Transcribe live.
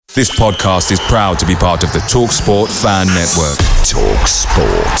This podcast is proud to be part of the TalkSport Fan Network.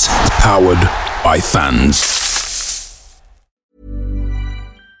 TalkSport. Powered by fans.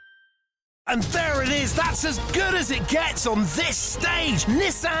 And there it is, that's as good as it gets on this stage.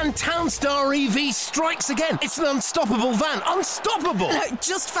 Nissan Townstar EV strikes again. It's an unstoppable van, unstoppable.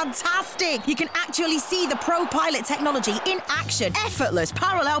 Just fantastic. You can actually see the ProPilot technology in action. Effortless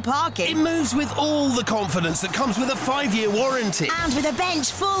parallel parking. It moves with all the confidence that comes with a 5-year warranty. And with a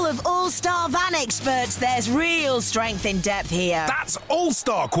bench full of all-star van experts, there's real strength in depth here. That's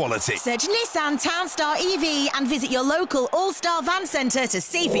all-star quality. Search Nissan Townstar EV and visit your local all-star van centre to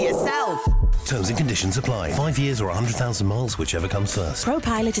see for yourself. Terms and conditions apply. 5 years or 100,000 miles, whichever comes first.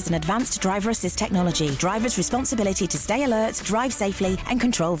 ProPilot is an advanced driver assist technology. Driver's responsibility to stay alert, drive safely, and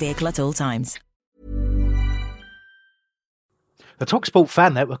control vehicle at all times. The TalkSport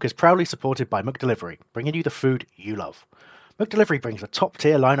Fan Network is proudly supported by McDelivery, bringing you the food you love. McDelivery brings a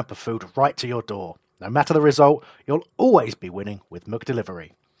top-tier lineup of food right to your door. No matter the result, you'll always be winning with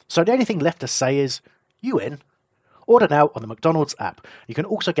McDelivery. So the only thing left to say is, you in? Order now on the McDonald's app. You can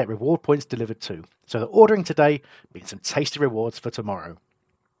also get reward points delivered too, so that ordering today means some tasty rewards for tomorrow.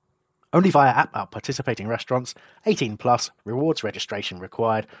 Only via app at participating restaurants, 18 plus, rewards registration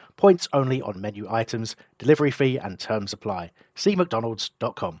required, points only on menu items, delivery fee and terms apply. See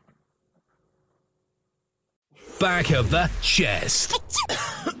mcdonalds.com. Back of the chest.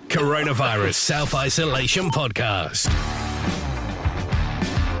 Coronavirus Self-Isolation Podcast.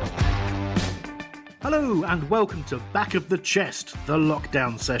 Hello and welcome to Back of the Chest, the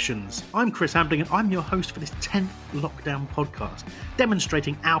lockdown sessions. I'm Chris Hambling and I'm your host for this 10th lockdown podcast,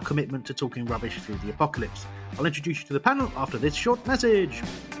 demonstrating our commitment to talking rubbish through the apocalypse. I'll introduce you to the panel after this short message.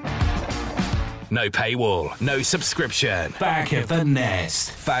 No paywall, no subscription. Back of the Nest.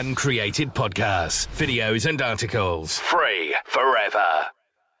 Fan-created podcasts, videos and articles. Free forever.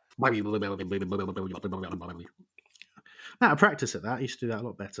 Out of practice at that, I used to do that a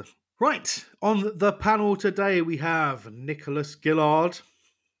lot better. Right, on the panel today we have Nicholas Gillard.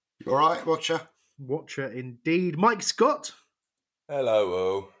 You all right, Watcher? Watcher indeed. Mike Scott.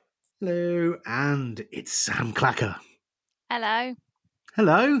 Hello. Hello. And it's Sam Clacker. Hello.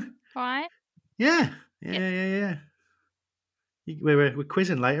 Hello. All right. Yeah. We're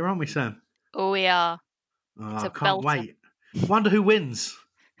quizzing later, aren't we, Sam? Oh, we are. Oh, It's I a can't belter. wait. Wonder who wins.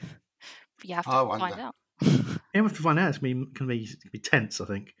 You have to I wonder. find out. You have to find out. It's can be tense, I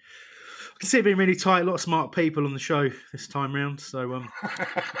think. I can see it being really tight. A lot of smart people on the show this time round, so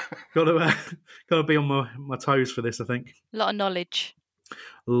got to be on my toes for this. I think A lot of knowledge.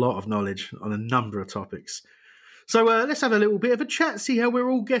 a lot of knowledge on a number of topics. So let's have a little bit of a chat, see how we're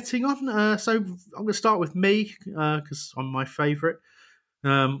all getting on. So I'm going to start with me because I'm my favourite.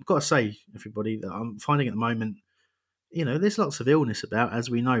 Got to say, everybody, that I'm finding at the moment, there's lots of illness about, as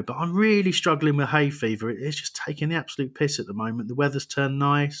we know, but I'm really struggling with hay fever. It's just taking the absolute piss at the moment. The weather's turned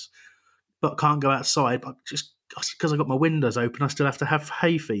nice, but I can't go outside. But just because I've got my windows open, I still have to have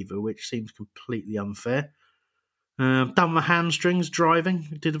hay fever, which seems completely unfair. Done my hamstrings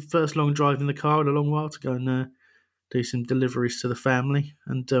driving. Did a first long drive in the car in a long while to go and do some deliveries to the family,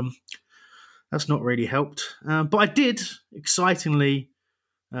 and that's not really helped. But I did, excitingly,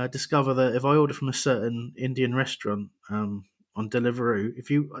 discover that if I order from a certain Indian restaurant on Deliveroo,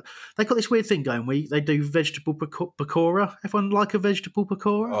 they got this weird thing going where they do vegetable pakora. Everyone like a vegetable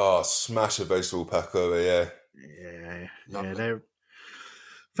pakora? Oh, smash a vegetable pakora, yeah. Yeah, they're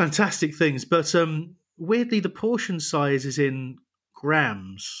fantastic things. But weirdly, the portion size is in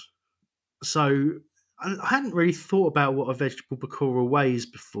grams. So I hadn't really thought about what a vegetable pakora weighs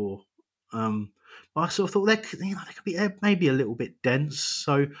before. But I sort of thought they could be maybe a little bit dense.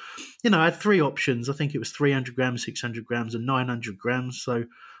 So, I had three options. I think it was 300 grams, 600 grams, and 900 grams. So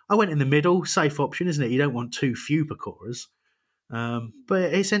I went in the middle. Safe option, isn't it? You don't want too few pakoras. But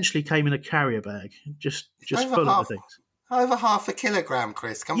it essentially came in a carrier bag, just full of the things. Over half a kilogram,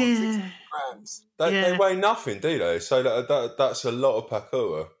 Chris. Come on, 600 grams. They weigh nothing, do they? So that's a lot of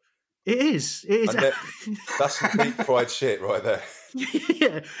pakora. It is. That's some deep fried shit right there.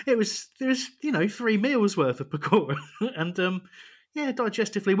 Yeah, there was 3 meals worth of pakora, and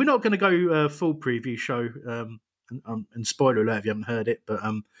digestively, we're not going to go full preview show. And spoiler alert if you haven't heard it, but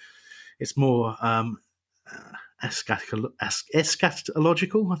it's more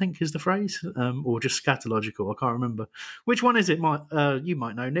eschatological, I think is the phrase, or just scatological. I can't remember which one is it. You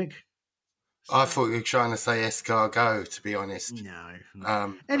might know, Nick. I thought you were trying to say escargot, to be honest.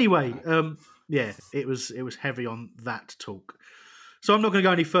 No. Anyway, it was heavy on that talk. So I'm not going to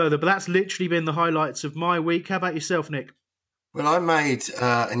go any further, but that's literally been the highlights of my week. How about yourself, Nick? Well, I made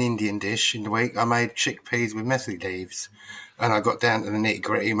an Indian dish in the week. I made chickpeas with methi leaves, and I got down to the nitty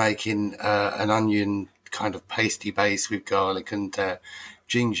gritty making an onion kind of pasty base with garlic and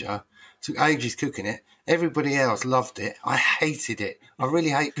ginger. Took ages cooking it. Everybody else loved it. I hated it. I really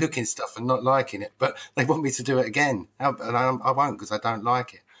hate cooking stuff and not liking it, but they want me to do it again, and I won't because I don't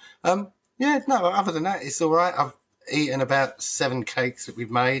like it. Yeah, no. Other than that, it's all right. I've eaten about 7 cakes that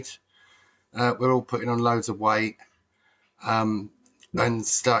we've made. We're all putting on loads of weight. And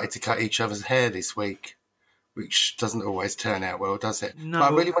started to cut each other's hair this week, which doesn't always turn out well, does it? No.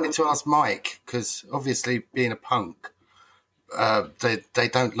 But I really wanted to ask Mike, because obviously being a punk, they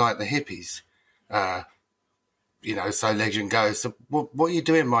don't like the hippies, so legend goes. So what are you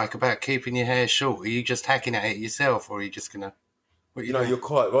doing, Mike, about keeping your hair short? Are you just hacking at it yourself, or are you just going to... You're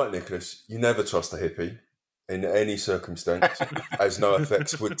quite right, Nicholas. You never trust a hippie in any circumstance, as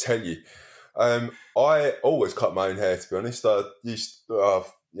NoFX would tell you. I always cut my own hair, to be honest.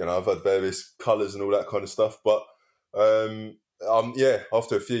 I've had various colours and all that kind of stuff, but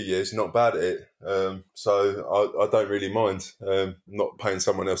after a few years, not bad at it. So I don't really mind not paying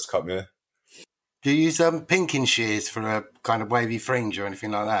someone else to cut my hair. Do you use pinking shears for a kind of wavy fringe or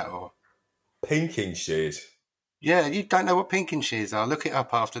anything like that? Or pinking shears? Yeah, you don't know what pinking shears are. Look it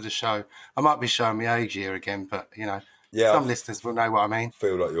up after the show. I might be showing my age here again, but some listeners will know what I mean.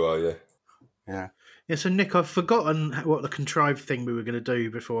 Feel like you are, yeah. Yeah. Yeah, so Nick, I've forgotten what the contrived thing we were going to do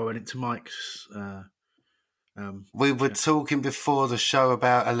before I went into Mike's. We were talking before the show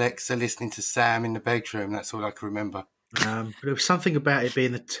about Alexa listening to Sam in the bedroom. That's all I can remember. But there was something about it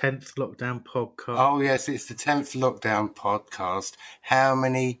being the 10th lockdown podcast. Oh, yes, it's the 10th lockdown podcast. How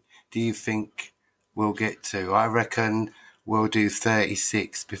many do you think we'll get to? I reckon we'll do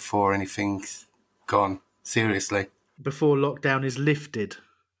 36 before anything's gone. Seriously. Before lockdown is lifted.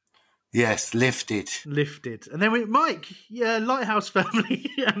 Yes, lifted. And then Mike, Lighthouse Family.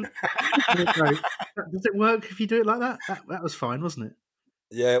 Does it work if you do it like that? That was fine, wasn't it?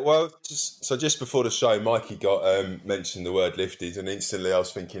 Yeah, well, just before the show, Mikey got mentioned the word lifted, and instantly I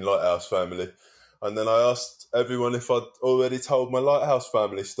was thinking Lighthouse Family. And then I asked everyone if I'd already told my Lighthouse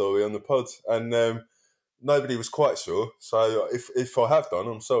Family story on the pod, and nobody was quite sure. So if I have done,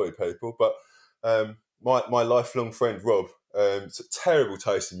 I'm sorry, people. But my lifelong friend, Rob, it's a terrible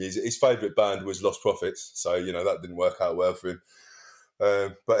taste in music. His favourite band was Lost Prophets, so that didn't work out well for him.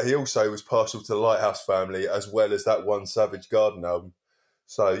 But he also was partial to the Lighthouse Family, as well as that one Savage Garden album.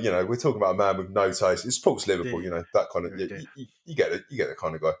 So we're talking about a man with no taste. It supports Liverpool, that kind of. You get it. You get the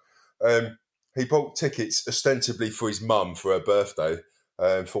kind of guy. He bought tickets ostensibly for his mum for her birthday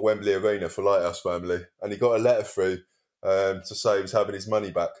for Wembley Arena for Lighthouse Family, and he got a letter through to say he was having his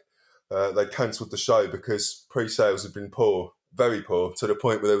money back. They cancelled the show because pre-sales had been poor, very poor, to the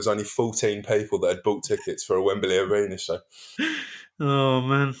point where there was only 14 people that had bought tickets for a Wembley Arena show. Oh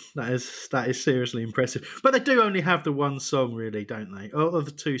man, that is seriously impressive. But they do only have the one song, really, don't they? Or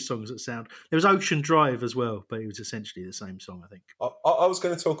the 2 songs that sound. There was Ocean Drive as well, but it was essentially the same song, I think. I was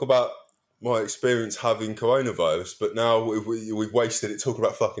going to talk about my experience having coronavirus, but now we've wasted it talking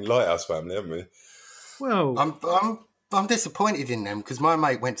about fucking Lighthouse Family, haven't we? Well, I'm disappointed in them because my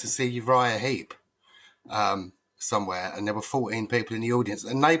mate went to see Uriah Heep somewhere, and there were 14 people in the audience,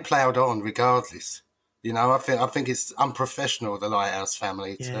 and they ploughed on regardless. I think it's unprofessional, the Lighthouse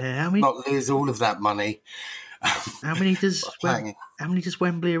Family, to not lose all of that money. How many does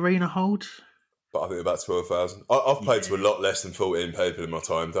Wembley Arena hold? But I think about 12,000. I've played to a lot less than 14 people in my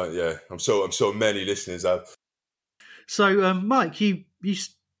time, don't you? I'm sure many listeners have. So, Mike, you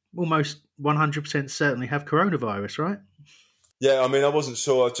almost 100% certainly have coronavirus, right? Yeah, I mean, I wasn't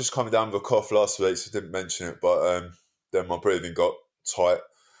sure. I was just coming down with a cough last week, so I didn't mention it. But then my breathing got tight,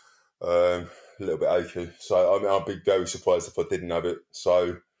 a little bit achy. So, I mean, I'd be very surprised if I didn't have it.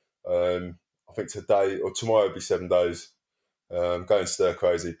 So, I think today or tomorrow will be 7 days. I'm going stir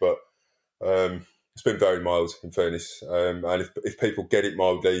crazy, but it's been very mild, in fairness. And if people get it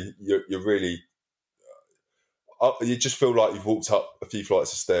mildly, you're really... you just feel like you've walked up a few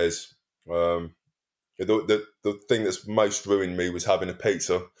flights of stairs. The thing that's most ruined me was having a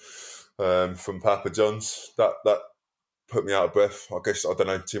pizza from Papa John's. That put me out of breath. I guess I don't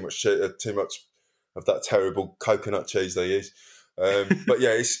know too much of that terrible coconut cheese they use. But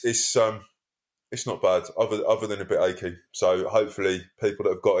yeah, it's not bad other than a bit achy. So hopefully people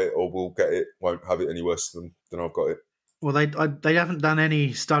that have got it or will get it won't have it any worse than I've got it. Well, they haven't done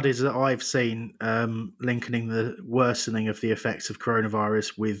any studies that I've seen linking the worsening of the effects of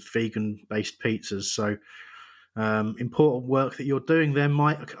coronavirus with vegan-based pizzas. So, important work that you're doing there,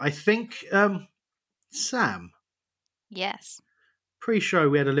 Mike. I think, Sam. Yes. pre-show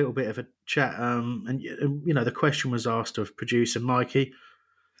we had a little bit of a chat, and the question was asked of producer Mikey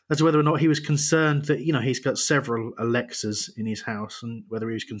as to whether or not he was concerned that he's got several Alexas in his house, and whether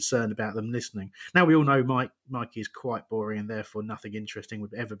he was concerned about them listening. Now we all know Mikey is quite boring, and therefore nothing interesting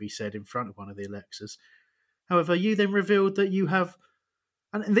would ever be said in front of one of the Alexas. However, you then revealed that you have,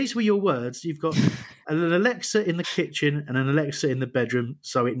 and these were your words, you've got an Alexa in the kitchen and an Alexa in the bedroom,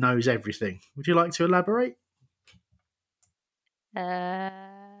 so it knows everything. Would you like to elaborate? No.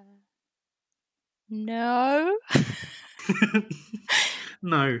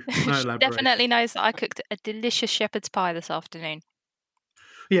 No elaboration. Definitely knows that I cooked a delicious shepherd's pie this afternoon.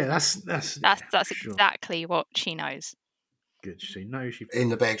 Yeah, that's sure. Exactly what she knows. Good. She knows she in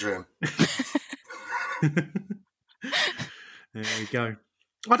the bedroom. There we go.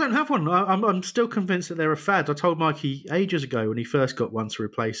 I don't have one. I'm still convinced that they're a fad. I told Mikey ages ago when he first got one to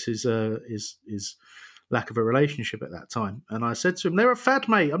replace his lack of a relationship at that time, and I said to him, "They're a fad,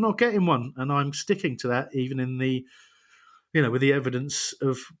 mate. I'm not getting one," and I'm sticking to that, even in the, with the evidence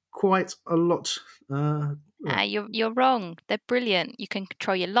of quite a lot. You're wrong. They're brilliant. You can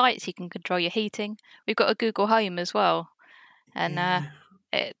control your lights. You can control your heating. We've got a Google Home as well, and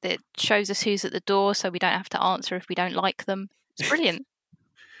it shows us who's at the door, so we don't have to answer if we don't like them. It's brilliant.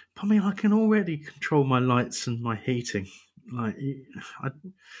 I mean, I can already control my lights and my heating. Like,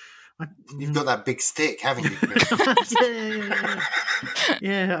 you've got that big stick, haven't you?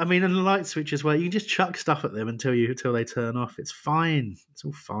 Yeah. I mean, and the light switch as well. You can just chuck stuff at them until they turn off. It's fine. It's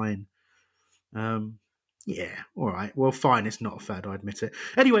all fine. Yeah. All right. Well, fine. It's not a fad. I admit it.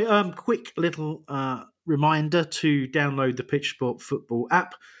 Anyway, quick little reminder to download the Pitch Sport Football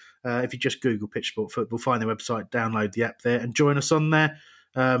app. If you just Google Pitch Sport Football, find their website, download the app there, and join us on there.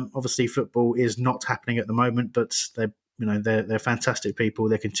 Obviously, football is not happening at the moment, but they're fantastic people.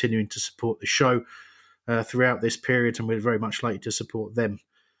 They're continuing to support the show throughout this period, and we'd very much like to support them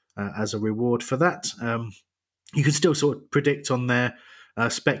as a reward for that. You can still sort of predict on their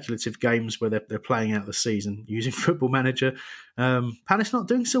speculative games where they're playing out the season using Football Manager. Palace not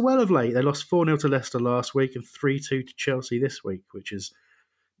doing so well of late. They lost 4-0 to Leicester last week and 3-2 to Chelsea this week, which is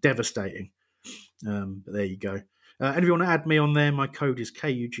devastating. But there you go. And if you want to add me on there, my code is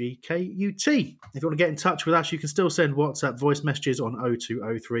KUGKUT. If you want to get in touch with us, you can still send WhatsApp voice messages on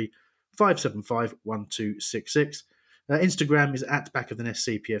 0203 575 1266. Instagram is at Back of the Nest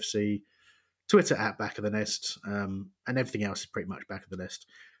CPFC. Twitter at Back of the Nest. And everything else is pretty much Back of the Nest.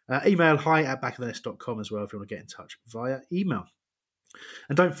 Email hi@backofthenest.com as well if you want to get in touch via email.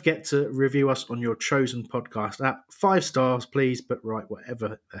 And don't forget to review us on your chosen podcast app. 5 stars, please, but write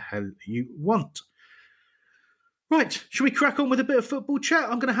whatever the hell you want. Right, should we crack on with a bit of football chat?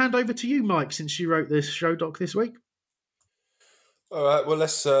 I'm going to hand over to you, Mike, since you wrote this show doc this week. All right, well,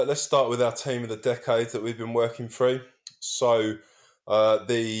 let's start with our team of the decade that we've been working through. So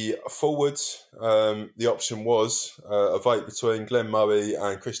the forwards, the option was a vote between Glenn Murray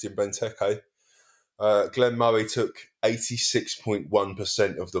and Christian Benteke. Glenn Murray took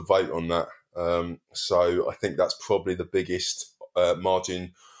 86.1% of the vote on that. So I think that's probably the biggest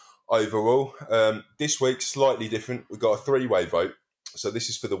margin overall. This week, slightly different. We've got a 3-way vote. So this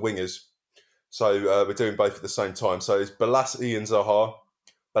is for the wingers. So we're doing both at the same time. So it's Balassi and Zaha,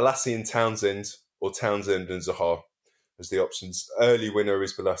 Balassi and Townsend, or Townsend and Zaha as the options. Early winner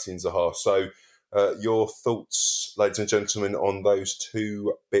is Balassi and Zaha. So your thoughts, ladies and gentlemen, on those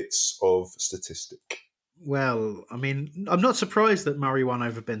two bits of statistic? Well, I mean, I'm not surprised that Murray won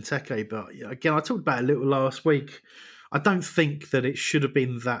over Benteke, but again, I talked about it a little last week. I don't think that it should have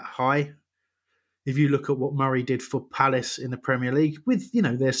been that high. If you look at what Murray did for Palace in the Premier League, with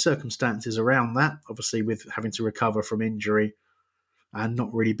their circumstances around that, obviously with having to recover from injury and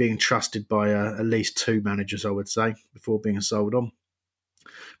not really being trusted by at least 2 managers, I would say, before being sold on.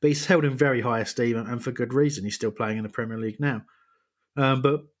 But he's held in very high esteem, and for good reason. He's still playing in the Premier League now.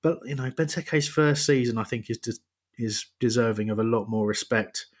 But Benteke's first season, I think, is deserving of a lot more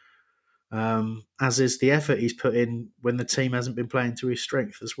respect. As is the effort he's put in when the team hasn't been playing to his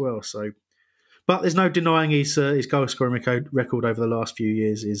strength as well. So, but there's no denying his goal scoring record over the last few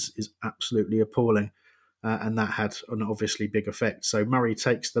years is absolutely appalling, and that had an obviously big effect. So Murray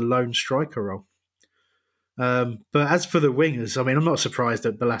takes the lone striker role. But as for the wingers, I mean, I'm not surprised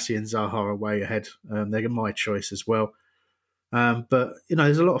that Balassi and Zaha are way ahead. They're my choice as well. But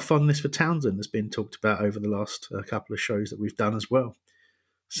there's a lot of fondness for Townsend that's been talked about over the last couple of shows that we've done as well.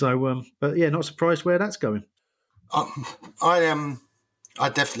 So, but yeah, not surprised where that's going. I am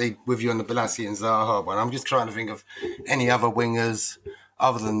definitely with you on the Balassi and Zaha one. I'm just trying to think of any other wingers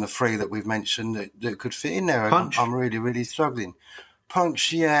other than the 3 that we've mentioned that could fit in there. Punch. I'm really, really struggling.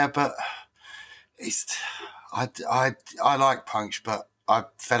 Punch, yeah, but I like Punch, but I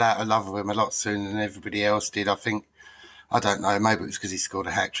fell out of love with him a lot sooner than everybody else did. I think, I don't know, maybe it was because he scored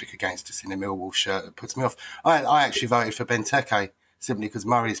a hat-trick against us in a Millwall shirt that puts me off. I actually voted for Benteke simply because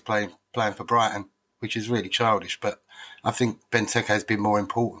Murray's playing for Brighton, which is really childish, but I think Benteke has been more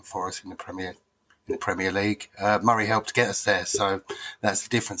important for us in the Premier League. Murray helped get us there, so that's the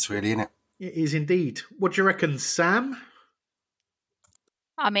difference really, isn't it? It is indeed. What do you reckon, Sam?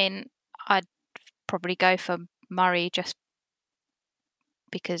 I mean, I'd probably go for Murray just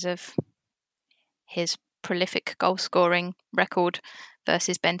because of his prolific goal-scoring record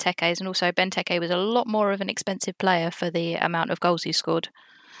versus Benteke's, and also Benteke was a lot more of an expensive player for the amount of goals he scored.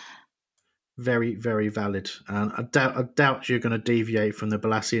 Very, very valid. And I doubt you're going to deviate from the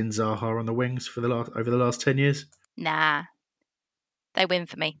Balassi and Zaha on the wings for over the last 10 years. Nah, they win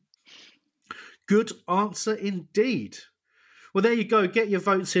for me. Good answer indeed. Well, there you go. Get your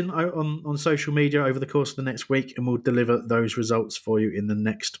votes in on social media over the course of the next week, and we'll deliver those results for you in the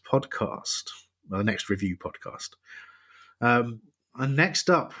next podcast, the next review podcast. And next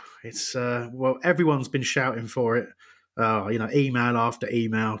up, it's everyone's been shouting for it. Email after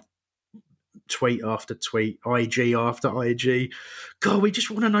email, tweet after tweet, IG after IG. God, we just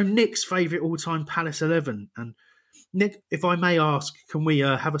want to know Nick's favourite all-time Palace 11. And Nick, if I may ask, can we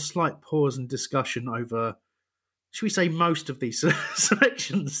have a slight pause and discussion over, should we say, most of these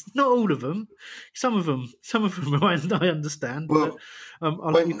selections? Not all of them. Some of them I understand. Well, but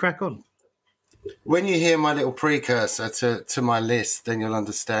I'll let you crack on. When you hear my little precursor to my list, then you'll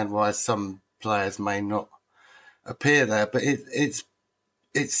understand why some players may not appear there. But it's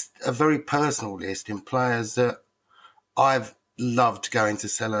a very personal list in players that I've loved going to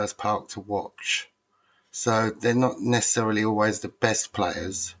Selhurst Park to watch. So they're not necessarily always the best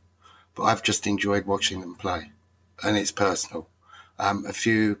players, but I've just enjoyed watching them play. And it's personal. A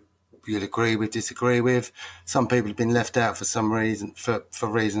few you'll agree with, disagree with. Some people have been left out for some reason, for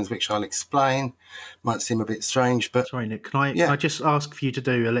reasons which I'll explain. Might seem a bit strange, but... Sorry, Nick, can I just ask for you to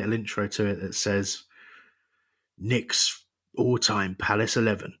do a little intro to it that says, Nick's all-time Palace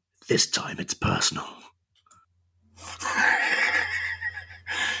 11. This time it's personal.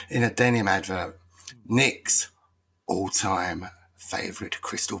 In a denim advert. Nick's all-time favourite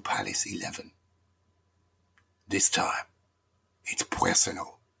Crystal Palace 11. This time it's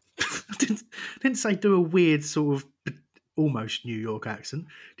personal. I didn't say do a weird sort of almost New York accent.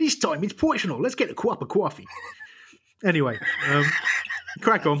 This time it's personal. Let's get a cup of coffee. Anyway,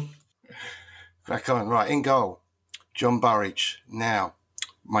 crack on. Right, in goal, John Burridge. Now,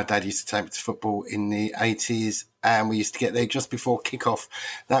 my dad used to take me to football in the 80s, and we used to get there just before kickoff.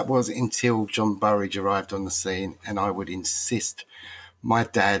 That was until John Burridge arrived on the scene, and I would insist my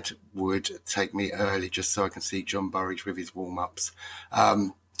dad would take me early just so I can see John Burridge with his warm-ups.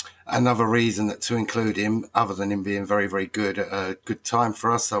 Another reason that to include him, other than him being very, very good at a good time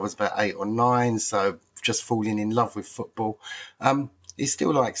for us, I was about 8 or 9, so just falling in love with football. He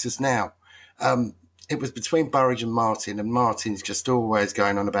still likes us now. It was between Burridge and Martin, and Martin's just always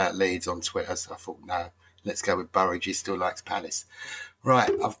going on about Leeds on Twitter, so I thought, no, let's go with Burridge. He still likes Palace. Right,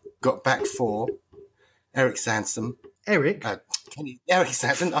 I've got back 4. Eric Sansom. Eric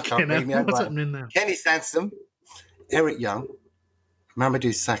Sansom. I can't read me over. What's happening now? Kenny Sansom, Eric Young,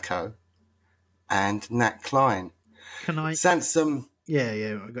 Mamadou Sakho, and Nat Klein. Can I? Sansom.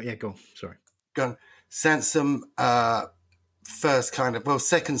 Yeah, go on. Sorry. Go on. Sansom,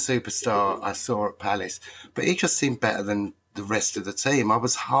 second superstar I saw at Palace, but he just seemed better than the rest of the team. I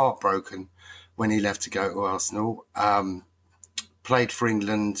was heartbroken when he left to go to Arsenal. Played for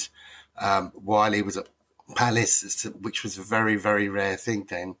England while he was at Palace, which was a very, very rare thing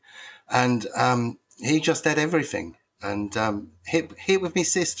then. And he just had everything. And hit with my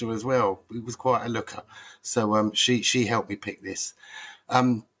sister as well. He was quite a looker. So she helped me pick this.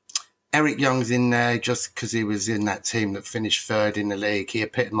 Eric Young's in there just because he was in that team that finished 3rd in the league. He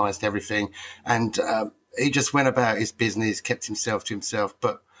epitomised everything. And he just went about his business, kept himself to himself,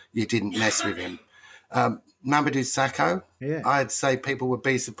 but you didn't mess with him. Mamadou Sakho, yeah. I'd say people would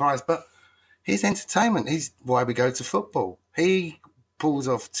be surprised, but he's entertainment. He's why we go to football. He pulls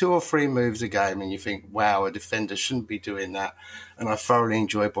off 2 or 3 moves a game and you think, wow, a defender shouldn't be doing that. And I thoroughly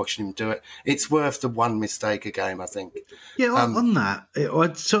enjoy watching him do it. It's worth the 1 mistake a game, I think. Yeah, on that, I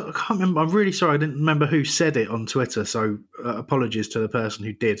can't remember. I'm really sorry. I didn't remember who said it on Twitter. So apologies to the person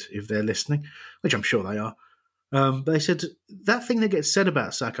who did, if they're listening, which I'm sure they are. But they said that thing that gets said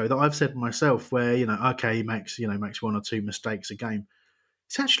about Sakho that I've said myself, where, okay, he makes 1 or 2 mistakes a game.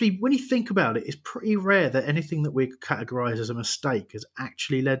 It's actually, when you think about it, it's pretty rare that anything that we categorise as a mistake has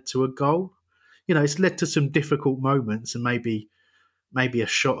actually led to a goal. It's led to some difficult moments and maybe maybe a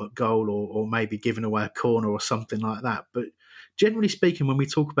shot at goal or maybe giving away a corner or something like that. But generally speaking, when we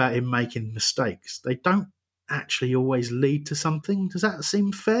talk about him making mistakes, they don't actually always lead to something. Does that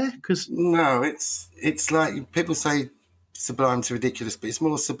seem fair? Because no, it's like people say sublime to ridiculous, but it's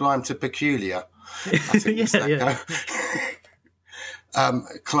more sublime to peculiar. I think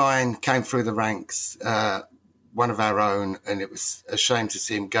Klein came through the ranks, one of our own, and it was a shame to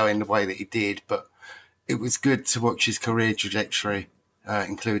see him go in the way that he did, but it was good to watch his career trajectory,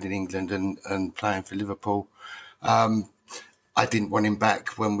 including England and playing for Liverpool. I didn't want him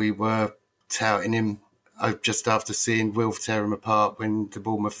back when we were touting him just after seeing Wilf tear him apart when the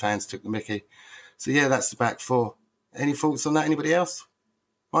Bournemouth fans took the mickey. So, yeah, that's the back four. Any thoughts on that? Anybody else?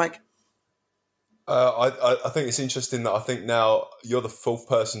 Mike? I think it's interesting that I think now you're the fourth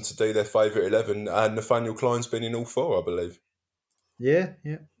person to do their favourite 11, and Nathaniel Klein's been in all four, I believe. Yeah.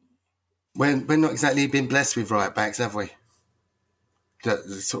 We're not exactly been blessed with right backs, have we? The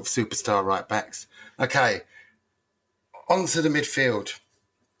sort of superstar right backs. Okay, on to the midfield.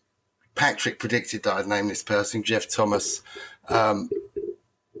 Patrick predicted that I'd name this person, Jeff Thomas.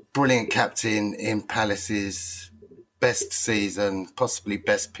 Brilliant captain in Palace's best season, possibly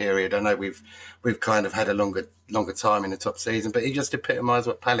best period. I know we've kind of had a longer time in the top season, but he just epitomised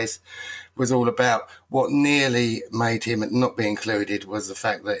what Palace was all about. What nearly made him not be included was the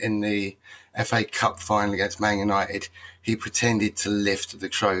fact that in the FA Cup final against Man United, he pretended to lift the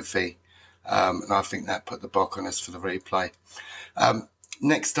trophy. And I think that put the bock on us for the replay.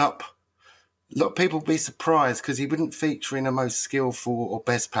 Next up, a lot of people will be surprised because he wouldn't feature in a most skillful or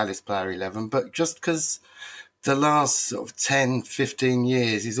best Palace player 11, but just because the last sort of 10, 15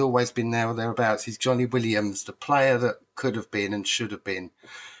 years, he's always been there or thereabouts. He's Johnny Williams, the player that could have been and should have been.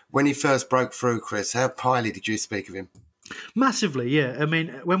 When he first broke through, Chris, how highly did you speak of him? Massively, yeah. I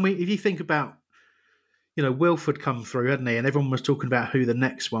mean, if you think about, Wilf had come through, hadn't he? And everyone was talking about who the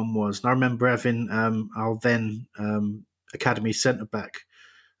next one was. And I remember having our then academy centre back,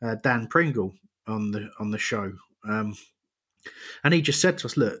 Dan Pringle, on the show, and he just said to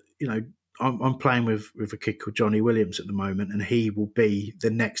us, "Look, I'm playing with a kid called Johnny Williams at the moment, and he will be the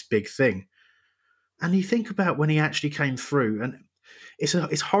next big thing." And you think about when he actually came through, and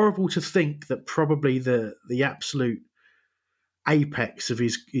it's horrible to think that probably the absolute apex of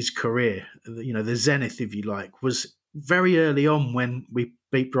his career, the zenith, if you like, was very early on when we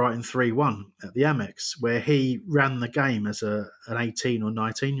beat Brighton 3-1 at the Amex, where he ran the game as an 18 or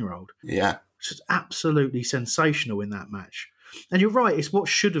 19-year-old. Yeah. Which was absolutely sensational in that match. And you're right, it's what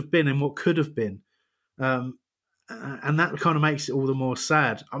should have been and what could have been. And that kind of makes it all the more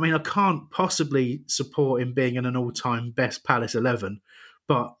sad. I mean, I can't possibly support him being in an all-time best Palace 11,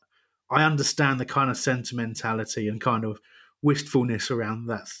 but I understand the kind of sentimentality and kind of wistfulness around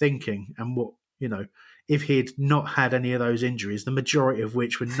that thinking and what, if he'd not had any of those injuries, the majority of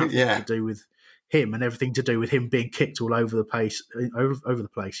which were nothing to do with him and everything to do with him being kicked all over the place,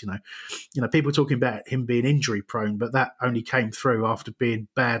 people talking about him being injury prone, but that only came through after being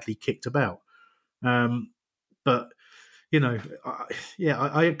badly kicked about. But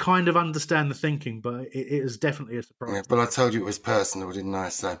I kind of understand the thinking, but it is definitely a surprise. Yeah, but I told you it was personal, didn't I?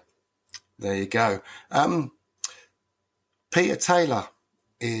 So there you go. Peter Taylor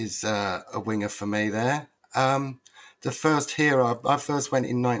is a winger for me there. The first hero, I first went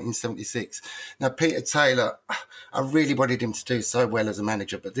in 1976. Now, Peter Taylor, I really wanted him to do so well as a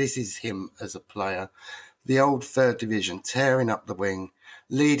manager, but this is him as a player. The old third division, tearing up the wing,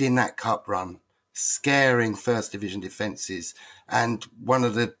 leading that cup run, scaring first division defences, and one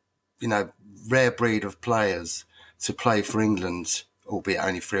of the, rare breed of players to play for England, albeit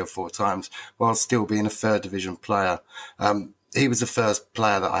only 3 or 4 times, while still being a third division player. He was the first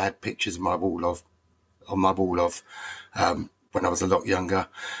player that I had pictures on my wall of when I was a lot younger.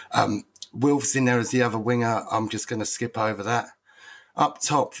 Wilf's in there as the other winger. I'm just going to skip over that. Up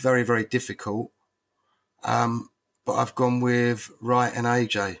top, very, very difficult. But I've gone with Wright and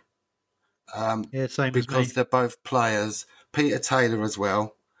AJ. Same because as me. They're both players. Peter Taylor as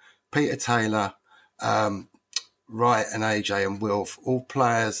well. Peter Taylor, Wright and AJ and Wilf, all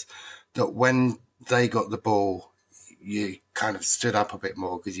players that when they got the ball, you kind of stood up a bit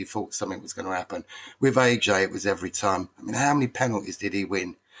more because you thought something was going to happen. With AJ, it was every time. I mean, how many penalties did he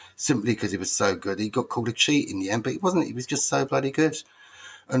win? Simply because he was so good. He got called a cheat in the end, but he wasn't. He was just so bloody good.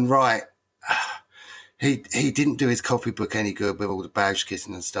 And Wright, he didn't do his copybook any good with all the badge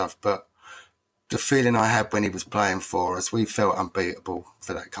kissing and stuff, but the feeling I had when he was playing for us, we felt unbeatable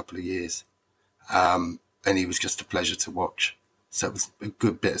for that couple of years. And he was just a pleasure to watch. So it was a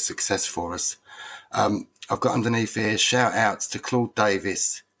good bit of success for us. I've got underneath here, shout outs to Claude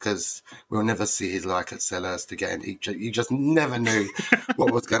Davis, because we'll never see his like at Selhurst again. You just never knew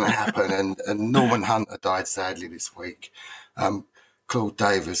what was going to happen. And Norman Hunter died sadly this week. Claude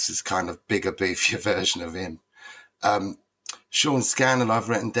Davis is kind of bigger, beefier version of him. Sean Scannell I've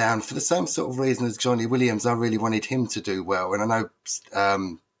written down for the same sort of reason as Johnny Williams. I really wanted him to do well. And I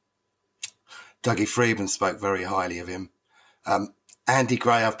know Dougie Freedman spoke very highly of him. Andy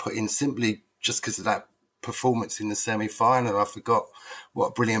Gray I've put in simply just because of that performance in the semi-final. I forgot what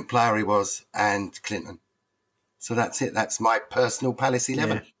a brilliant player he was, and Clinton. So that's it. That's my personal Palace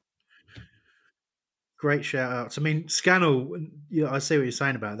 11. Yeah. Great shout outs. I mean, Scannell, I see what you're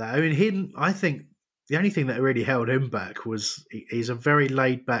saying about that. I mean, I think the only thing that really held him back was he's a very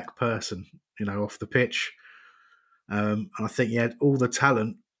laid back person, off the pitch. And I think he had all the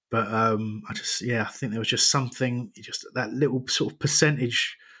talent, but I think there was just something, just that little sort of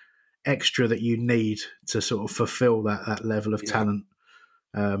percentage extra that you need to sort of fulfill that level of talent.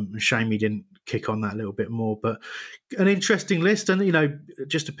 Shame he didn't kick on that a little bit more, but an interesting list. And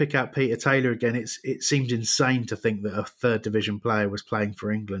just to pick out Peter Taylor again, it seemed insane to think that a third division player was playing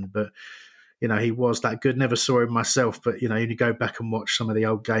for England, but he was that good. Never saw him myself, but you go back and watch some of the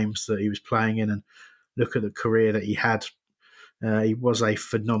old games that he was playing in and look at the career that he had. He was a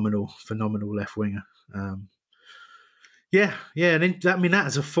phenomenal left winger. And that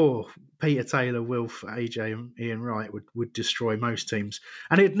as a four, Peter Taylor, Wilf, AJ, and Ian Wright would destroy most teams,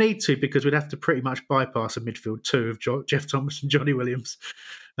 and it'd need to, because we'd have to pretty much bypass a midfield two of Jeff Thomas and Johnny Williams.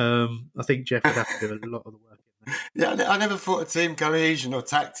 I think Jeff would have to do a lot of the work in that. Yeah, I never thought of team cohesion or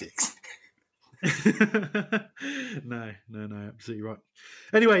tactics. No, absolutely right.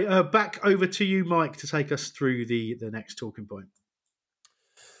 Anyway, back over to you, Mike, to take us through the next talking point.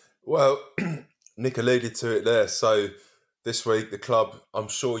 Well, Nick alluded to it there. So this week, the club, I'm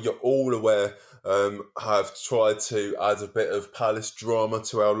sure you're all aware, have tried to add a bit of Palace drama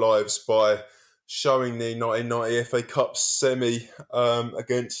to our lives by showing the 1990 FA Cup semi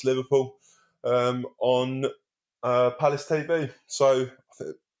against Liverpool on Palace TV. So I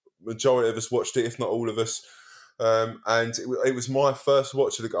think the majority of us watched it, if not all of us. And it was my first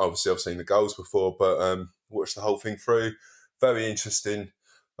watch of the goal. Obviously, I've seen the goals before, but watched the whole thing through. Very interesting.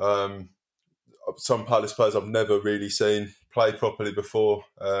 Some Palace players I've never really seen play properly before.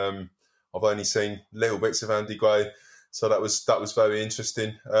 I've only seen little bits of Andy Gray, so that was very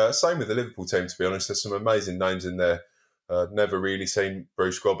interesting. Same with the Liverpool team, to be honest. There's some amazing names in there. Never really seen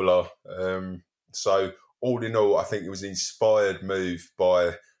Bruce Grobbelaar. So all in all, I think it was an inspired move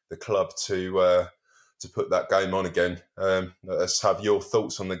by the club to put that game on again. Let's have your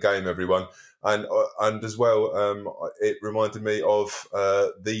thoughts on the game, everyone. And as well, it reminded me of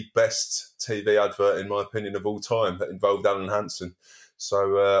the best TV advert, in my opinion, of all time that involved Alan Hansen.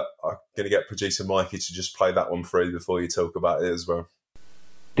 So I'm going to get producer Mikey to just play that one through before you talk about it as well.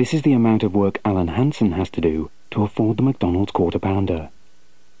 This is the amount of work Alan Hansen has to do to afford the McDonald's Quarter Pounder.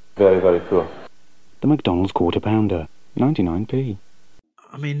 Very, very cool. The McDonald's Quarter Pounder, 99p.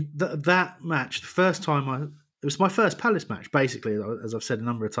 I mean, that match, the first time it was my first Palace match, basically, as I've said a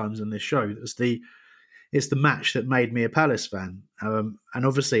number of times on this show. It's the match that made me a Palace fan. And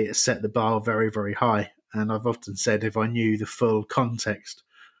obviously it set the bar very, very high. And I've often said if I knew the full context,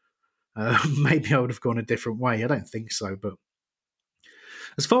 maybe I would have gone a different way. I don't think so. But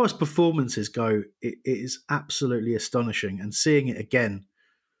as far as performances go, it is absolutely astonishing. And seeing it again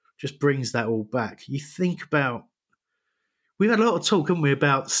just brings that all back. You think about, we've had a lot of talk, haven't we,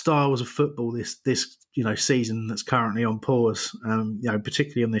 about styles of football this season that's currently on pause.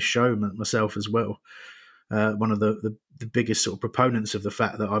 Particularly on this show, myself as well. One of the biggest sort of proponents of the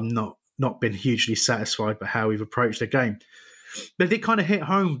fact that I'm not been hugely satisfied by how we've approached the game. But it kind of hit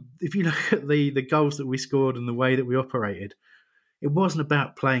home. If you look at the goals that we scored and the way that we operated, it wasn't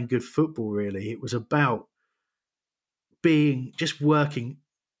about playing good football, really. It was about just working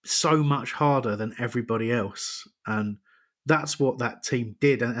so much harder than everybody else. And that's what that team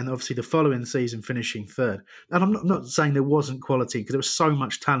did. And obviously the following season finishing third. And I'm not saying there wasn't quality, because there was so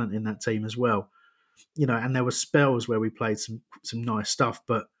much talent in that team as well. And there were spells where we played some nice stuff.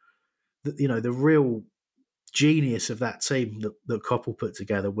 But, the real genius of that team that Koppel put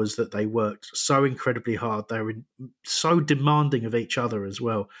together was that they worked so incredibly hard. They were so demanding of each other as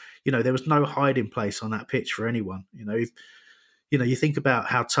well. There was no hiding place on that pitch for anyone. You think about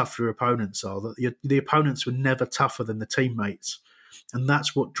how tough your opponents are, that the opponents were never tougher than the teammates. And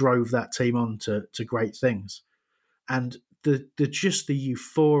that's what drove that team on to great things. And the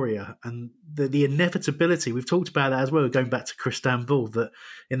euphoria and the inevitability, we've talked about that as well, going back to Istanbul, that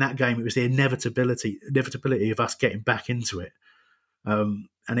in that game it was the inevitability of us getting back into it. And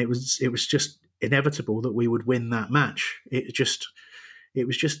it was just inevitable that we would win that match. it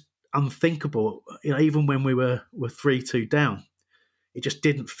was just unthinkable. Even when we were 3-2 down, it just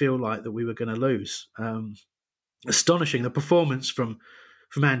didn't feel like that we were going to lose. Astonishing. The performance from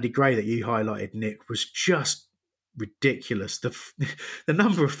Andy Gray that you highlighted, Nick, was just ridiculous. The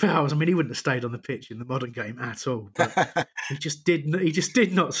number of fouls. I mean, he wouldn't have stayed on the pitch in the modern game at all. But he just did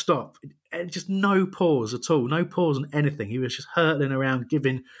not stop. And just no pause at all. No pause on anything. He was just hurtling around,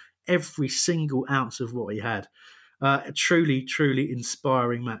 giving every single ounce of what he had. A truly, truly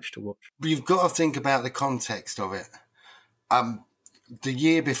inspiring match to watch. You've got to think about the context of it. The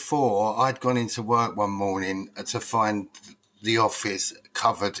year before, I'd gone into work one morning to find the office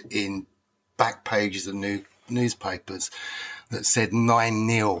covered in back pages of newspapers that said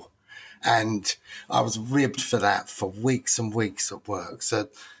 9-0. And I was ribbed for that for weeks and weeks at work. So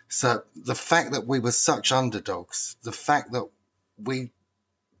the fact that we were such underdogs, the fact that we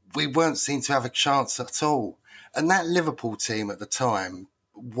weren't seen to have a chance at all. And that Liverpool team at the time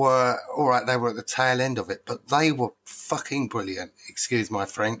were, all right, they were at the tail end of it, but they were fucking brilliant, excuse my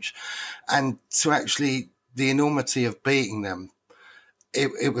French. And to actually, the enormity of beating them,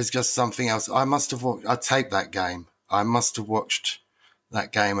 it was just something else. I taped that game. I must have watched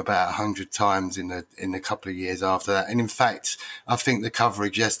that game about 100 times in the couple of years after that. And in fact, I think the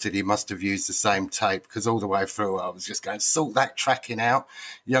coverage yesterday must have used the same tape, because all the way through I was just going, sort that tracking out.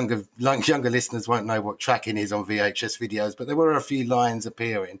 Younger listeners won't know what tracking is on VHS videos, but there were a few lines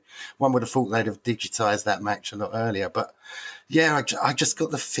appearing. One would have thought they'd have digitised that match a lot earlier. But yeah, I just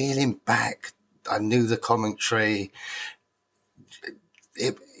got the feeling back. I knew the commentary.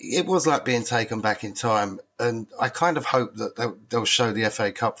 It was like being taken back in time, and I kind of hope that they'll show the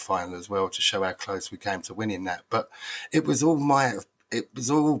FA Cup final as well to show how close we came to winning that. But it was all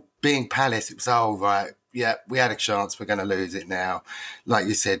being Palace. It was right, yeah, we had a chance. We're going to lose it now. Like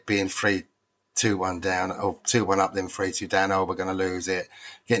you said, being 2-1 down or 2-1 up, then 3-2 down. We're going to lose it.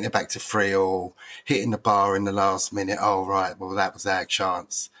 Getting it back to 3-3, hitting the bar in the last minute. Right, well that was our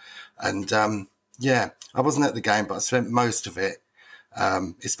chance. And yeah, I wasn't at the game, but I spent most of it.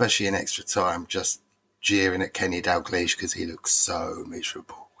 Especially in extra time, just jeering at Kenny Dalglish because he looked so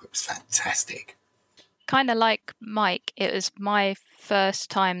miserable. It was fantastic. Kind of like Mike, it was my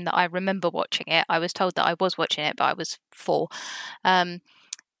first time that I remember watching it. I was told that I was watching it, but I was 4. But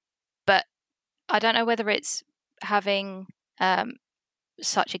I don't know whether it's having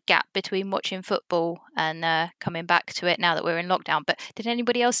such a gap between watching football and coming back to it now that we're in lockdown. But did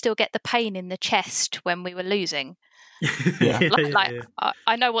anybody else still get the pain in the chest when we were losing? Yeah.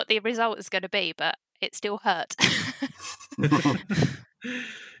 I know what the result is going to be, but it still hurt.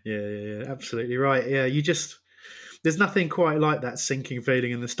 Yeah, absolutely right. Yeah, there's nothing quite like that sinking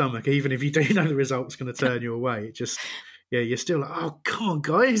feeling in the stomach, even if you do know the result's going to turn you away. It just, you're still like, oh, come on,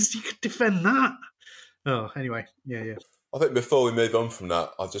 guys, you could defend that. Oh, anyway, yeah. I think before we move on from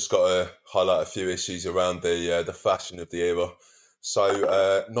that, I've just got to highlight a few issues around the fashion of the era.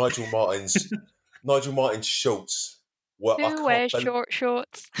 So Nigel Martin's shorts. Who wears short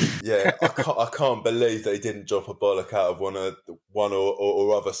shorts? Yeah, I can't believe they didn't drop a bollock out of one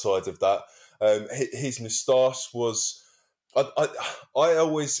or other side of that. His moustache was. I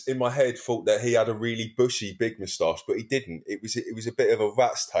always in my head thought that he had a really bushy big moustache, but he didn't. It was a bit of a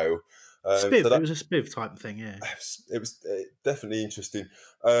rat's tail. Spiv. It was a spiv type thing, yeah. It was definitely interesting.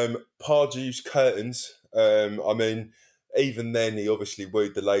 Pardew's curtains. I mean, even then he obviously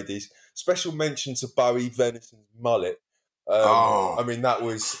wooed the ladies. Special mention to Barry Venison's mullet. I mean, that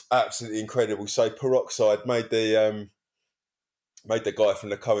was absolutely incredible. So Peroxide made the guy from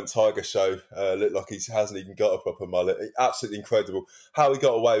the current Tiger show look like he hasn't even got a proper mullet. Absolutely incredible. How he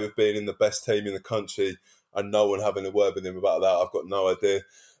got away with being in the best team in the country and no one having a word with him about that, I've got no idea.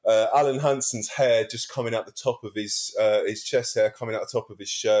 Alan Hansen's hair just coming out the top of his chest hair, coming out the top of his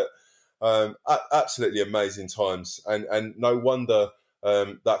shirt. Absolutely amazing times. And no wonder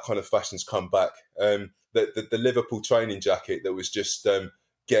that kind of fashion's come back. The Liverpool training jacket that was just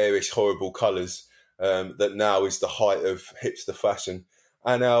garish, horrible colours, that now is the height of hipster fashion.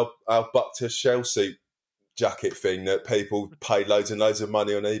 And our Buckter shell suit jacket thing that people pay loads and loads of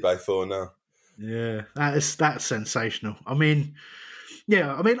money on eBay for now. Yeah, that's sensational. I mean,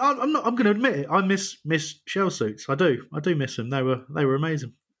 I'm going to admit it. I miss shell suits. I do miss them. They were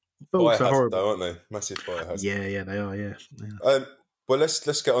amazing. Fire hazard, though, aren't they? Massive fire hazard. Yeah, they are. Yeah. Well,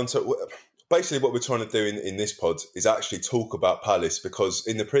 let's get on to basically what we're trying to do in this pod is actually talk about Palace, because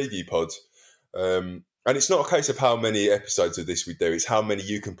in the preview pod, and it's not a case of how many episodes of this we do; it's how many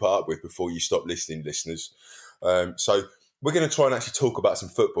you can put up with before you stop listening, listeners. So we're going to try and actually talk about some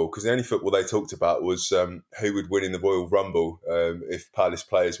football, because the only football they talked about was who would win in the Royal Rumble if Palace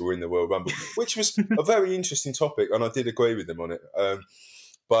players were in the Royal Rumble, which was a very interesting topic, and I did agree with them on it.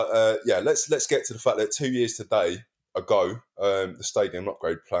 But let's get to the fact that 2 years today ago, the stadium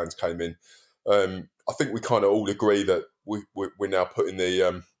upgrade plans came in. I think we kind of all agree that we're now putting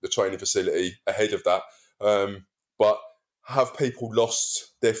the training facility ahead of that. But have people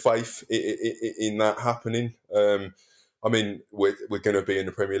lost their faith in that happening? I mean, we're going to be in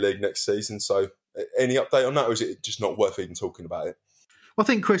the Premier League next season, so any update on that, or is it just not worth even talking about it? Well, I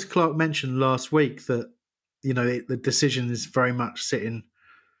think Chris Clark mentioned last week that, you know, the decision is very much sitting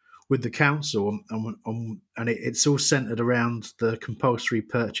with the council, and it's all centred around the compulsory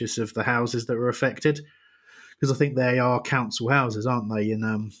purchase of the houses that were affected, because I think they are council houses, aren't they?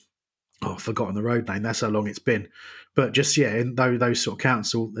 In I've forgotten the road name. That's how long it's been. But just, in those sort of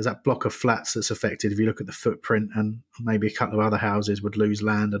council, there's that block of flats that's affected. If you look at the footprint, and maybe a couple of other houses would lose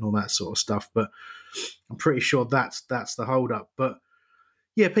land and all that sort of stuff. But I'm pretty sure that's the hold up. But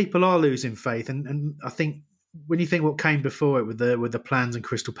yeah, people are losing faith, and I think when you think what came before it with the plans in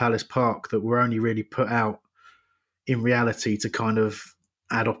Crystal Palace Park that were only really put out in reality to kind of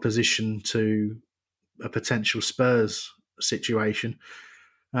add opposition to a potential Spurs situation.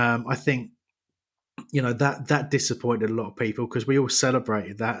 I think, you know, that disappointed a lot of people, because we all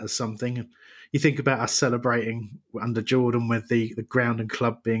celebrated that as something. And you think about us celebrating under Jordan with the ground and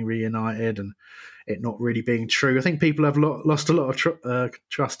club being reunited and it not really being true. I think people have lost a lot of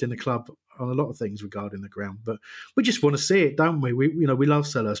trust in the club on a lot of things regarding the ground. But we just want to see it, don't we? We love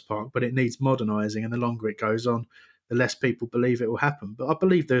Selhurst Park, but it needs modernising, and the longer it goes on, the less people believe it will happen. But I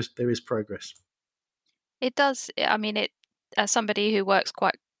believe there is progress. It does. I mean, as somebody who works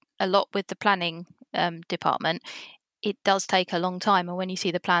quite a lot with the planning department, it does take a long time. And when you see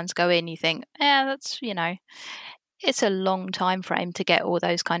the plans go in, you think, that's, it's a long time frame to get all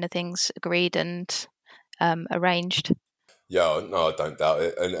those kind of things agreed and arranged. Yeah, no, I don't doubt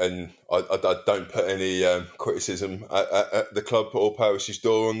it. And I don't put any criticism at the club or Parish's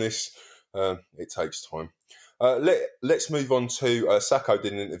door on this. It takes time. Let's move on to Sakho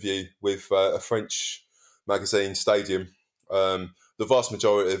did an interview with a French magazine, Stadium. The vast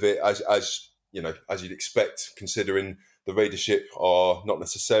majority of it, as you'd expect, considering the readership are not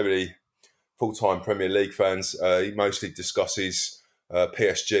necessarily full-time Premier League fans. He mostly discusses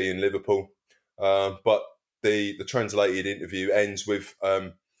PSG and Liverpool. But the translated interview ends with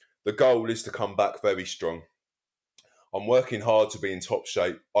the goal is to come back very strong. I'm working hard to be in top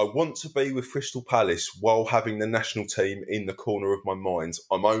shape. I want to be with Crystal Palace while having the national team in the corner of my mind.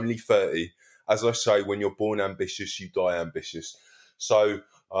 I'm only 30. As I say, when you're born ambitious, you die ambitious. So,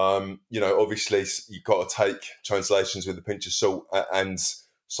 obviously you've got to take translations with a pinch of salt, and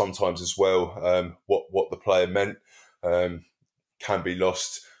sometimes as well, what the player meant can be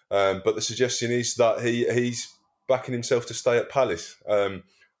lost. But the suggestion is that he's backing himself to stay at Palace. I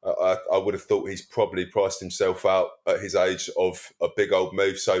would have thought he's probably priced himself out at his age of a big old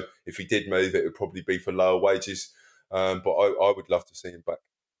move. So if he did move, it would probably be for lower wages. But I would love to see him back.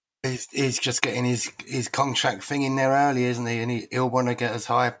 He's just getting his contract thing in there early, isn't he? And he'll want to get as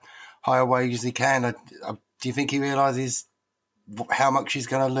higher wage as he can. Do you think he realises how much he's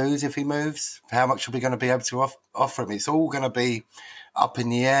going to lose if he moves? How much are we going to be able to offer him? It's all going to be up in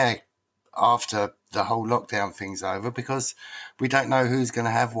the air after the whole lockdown thing's over, because we don't know who's going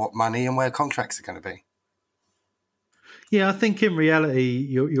to have what money and where contracts are going to be. Yeah, I think in reality,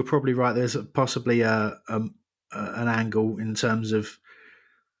 you're probably right. There's possibly an angle in terms of,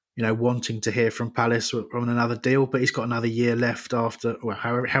 wanting to hear from Palace on another deal, but he's got another year left after,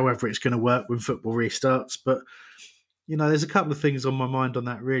 however it's going to work when football restarts. But, there's a couple of things on my mind on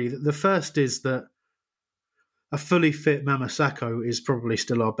that, really. The first is that a fully fit Mama Sakho is probably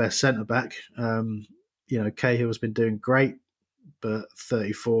still our best centre-back. Cahill's been doing great, but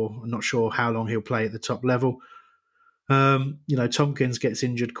 34, I'm not sure how long he'll play at the top level. Tompkins gets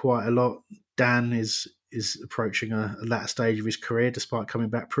injured quite a lot. Dan is approaching a latter stage of his career, despite coming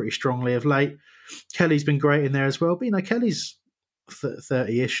back pretty strongly of late. Kelly's been great in there as well, but Kelly's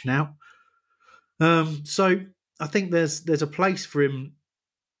 30-ish now. So I think there's a place for him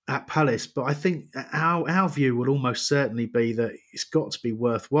at Palace, but I think our view will almost certainly be that it's got to be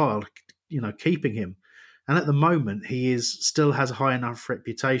worthwhile, keeping him. And at the moment, he still has a high enough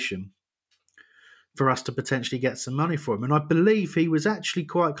reputation for us to potentially get some money for him. And I believe he was actually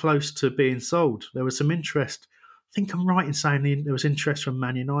quite close to being sold. There was some interest. I think I'm right in saying there was interest from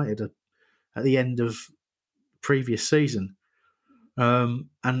Man United at the end of the previous season. And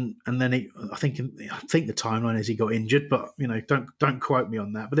then I think the timeline is he got injured, but don't quote me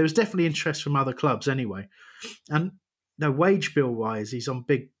on that. But there was definitely interest from other clubs anyway. And wage bill wise, he's on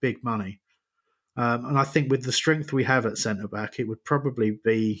big money. And I think with the strength we have at centre back, it would probably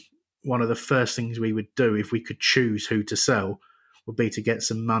be one of the first things we would do if we could choose who to sell, would be to get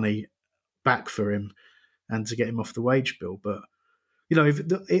some money back for him and to get him off the wage bill. But,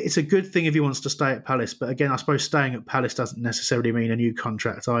 it's a good thing if he wants to stay at Palace. But again, I suppose staying at Palace doesn't necessarily mean a new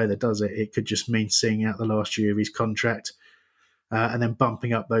contract either, does it? It could just mean seeing out the last year of his contract and then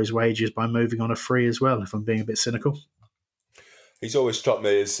bumping up those wages by moving on a free as well, if I'm being a bit cynical. He's always struck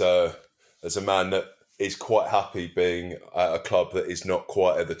me as a man that is quite happy being at a club that is not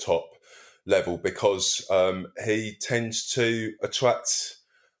quite at the top level, because he tends to attract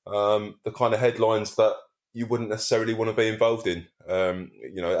the kind of headlines that you wouldn't necessarily want to be involved in.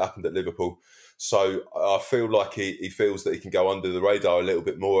 It happened at Liverpool. So I feel like he feels that he can go under the radar a little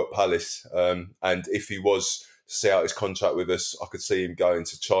bit more at Palace. And if he was to see out his contract with us, I could see him going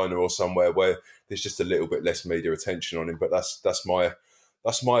to China or somewhere where there's just a little bit less media attention on him. But that's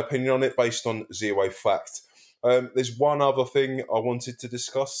my opinion on it, based on zero fact. There's one other thing I wanted to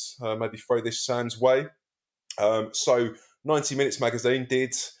discuss, maybe throw this Sam's way. So 90 Minutes magazine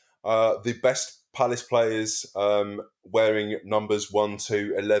did the best Palace players wearing numbers 1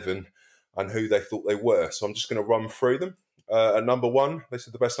 to 11 and who they thought they were. So I'm just going to run through them. At number 1, they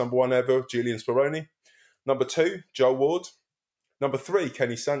said the best number 1 ever, Julian Speroni. Number 2, Joel Ward. Number 3,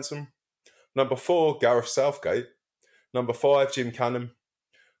 Kenny Sansom. Number 4, Gareth Southgate. Number 5, Jim Cannon.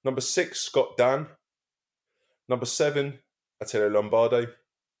 Number 6, Scott Dan. Number 7, Attilio Lombardo.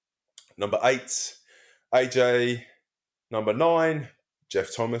 Number 8, AJ. Number 9,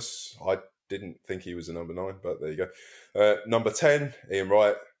 Jeff Thomas. I didn't think he was a number 9, but there you go. Number 10, Ian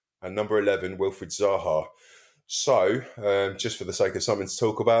Wright. And number 11, Wilfried Zaha. So, just for the sake of something to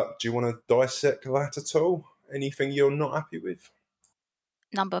talk about, do you want to dissect that at all? Anything you're not happy with?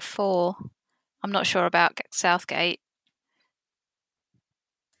 Number 4. I'm not sure about Southgate.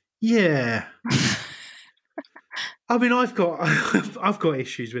 Yeah. I mean, I've got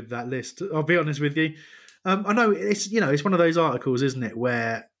issues with that list. I'll be honest with you. I know it's one of those articles, isn't it,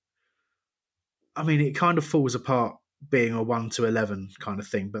 where it kind of falls apart being a 1 to 11 kind of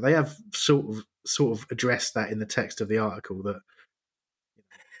thing, but they have sort of addressed that in the text of the article, that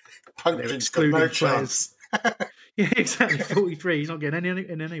they're excluding players. Yeah, exactly. 43. He's not getting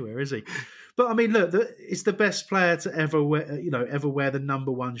anywhere, is he? But look, it's the best player to ever wear the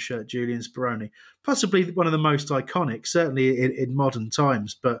number 1 shirt, Julian Speroni. Possibly one of the most iconic, certainly in modern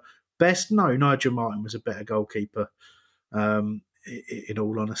times. But best, no, Nigel Martin was a better goalkeeper, in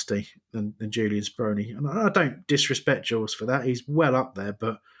all honesty, than Julian Speroni. And I don't disrespect Jules for that. He's well up there,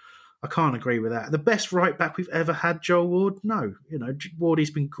 but I can't agree with that. The best right back we've ever had, Joel Ward? No.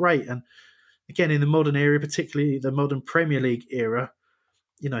 Wardy's been great. And again, in the modern era, particularly the modern Premier League era,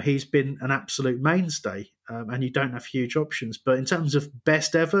 he's been an absolute mainstay, and you don't have huge options. But in terms of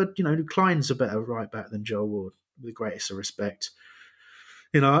best ever, Klein's a better right back than Joel Ward, with the greatest of respect.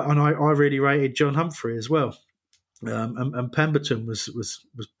 And I really rated John Humphrey as well. And Pemberton was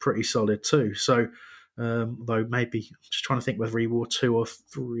pretty solid too. So, though maybe I'm just trying to think whether he wore 2 or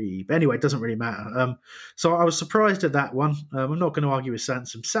 3. But anyway, it doesn't really matter. So I was surprised at that one. I'm not going to argue with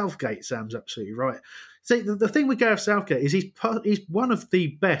Sansom. Southgate, Sam's absolutely right. See, the thing with Gareth Southgate is he's one of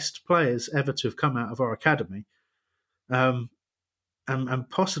the best players ever to have come out of our academy, and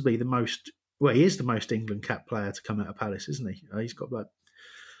possibly the most. Well, he is the most England cap player to come out of Palace, isn't he? He's got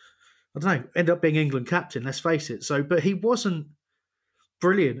I don't know, end up being England captain, let's face it. So, but he wasn't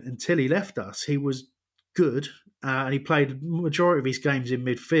brilliant until he left us. He was good, and he played the majority of his games in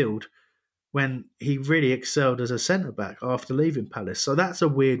midfield when he really excelled as a centre-back after leaving Palace. So that's a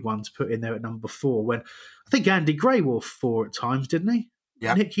weird one to put in there at number 4, when I think Andy Gray wore 4 at times, didn't he?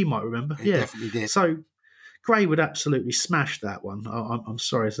 Yeah. Nick, you might remember. He definitely did. So Gray would absolutely smash that one. I'm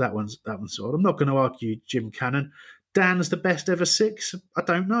sorry, so that one's odd. I'm not going to argue Jim Cannon. Dan's the best ever 6? I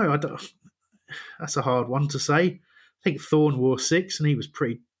don't know. That's a hard one to say. I think Thorne wore 6, and he was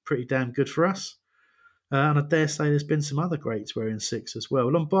pretty damn good for us. And I dare say there's been some other greats wearing 6 as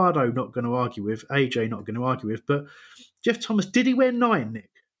well. Lombardo, not going to argue with. AJ, not going to argue with. But Jeff Thomas, did he wear 9, Nick?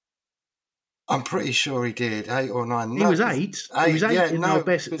 I'm pretty sure he did, 8 or 9. He was 8. He was 8 in the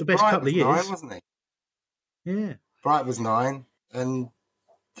best couple of years. 9, wasn't he? Yeah. Bright was 9, and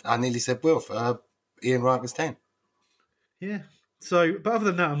I nearly said Wilf. Ian Wright was 10. Yeah. So, but other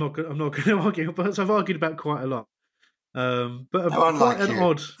than that, I'm not going to argue. But I've argued about quite a lot. But quite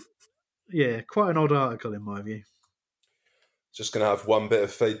an odd article in my view. Just going to have one bit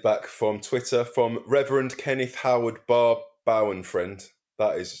of feedback from Twitter from Reverend Kenneth Howard Bowenfriend.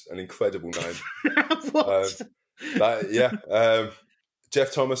 That is an incredible name. What?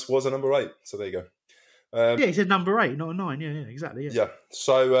 Jeff Thomas was a number 8. So there you go. Yeah, he said number 8, not a 9. Yeah, exactly. Yeah.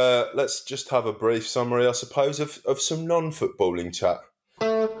 So let's just have a brief summary, I suppose, of some non-footballing chat.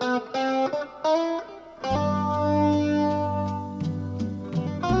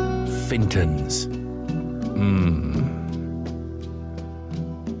 Fintons.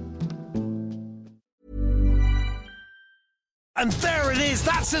 And there it is,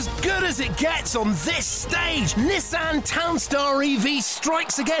 that's as good as it gets on this stage. Nissan Townstar EV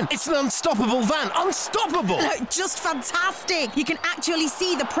strikes again. It's an unstoppable van, unstoppable. Look, just fantastic. You can actually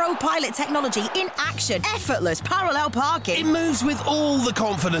see the ProPilot technology in action. Effortless parallel parking. It moves with all the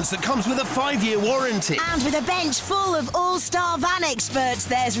confidence that comes with a 5-year warranty. And with a bench full of all-star van experts,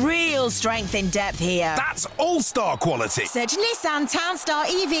 there's real strength in depth here. That's all-star quality. Search Nissan Townstar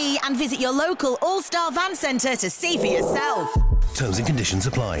EV and visit your local all-star van centre to see for yourself. Terms and conditions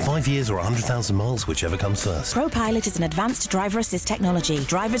apply. 5 years or 100,000 miles, whichever comes first. ProPilot is an advanced driver assist technology.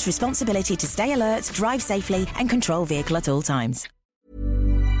 Driver's responsibility to stay alert, drive safely, and control vehicle at all times.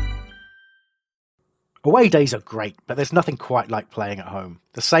 Away days are great, but there's nothing quite like playing at home.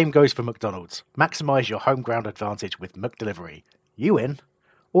 The same goes for McDonald's. Maximise your home ground advantage with McDelivery. You in?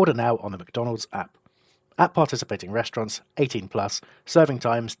 Order now on the McDonald's app. At participating restaurants, 18 plus, serving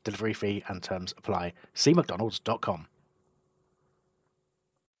times, delivery fee and terms apply. See mcdonalds.com.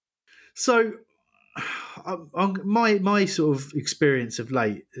 So, my sort of experience of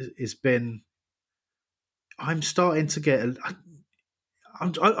late has been, I'm starting to get.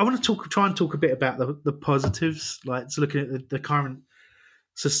 I want to try and talk a bit about the positives, like to looking at the current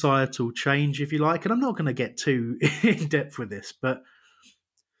societal change, if you like. And I'm not going to get too in depth with this, but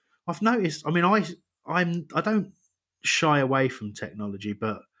I've noticed. I mean, I don't shy away from technology,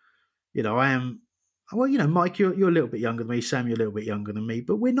 but I am. Well, Mike, you're a little bit younger than me. Sam, you're a little bit younger than me,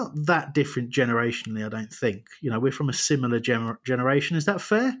 but we're not that different generationally, I don't think. We're from a similar generation. Is that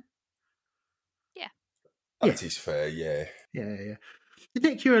fair? Yeah. That is fair, yeah. Yeah.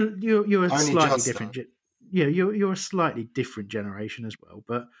 Nick, you're a slightly different. You're a slightly different generation as well,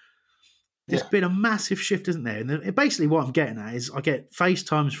 but there's been a massive shift, isn't there? And basically, what I'm getting at is I get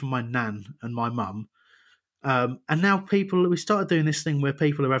FaceTimes from my nan and my mum. And now we started doing this thing where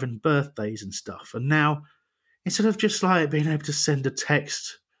people are having birthdays and stuff. And now, instead of just like being able to send a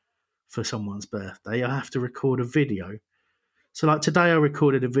text for someone's birthday, I have to record a video. So like today I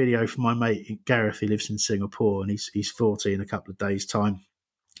recorded a video for my mate Gareth. He lives in Singapore and he's 40 in a couple of days' time.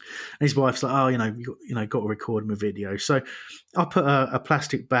 And his wife's like, got to record him a video. So I put a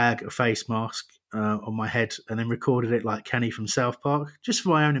plastic bag, a face mask on my head and then recorded it like Kenny from South Park, just for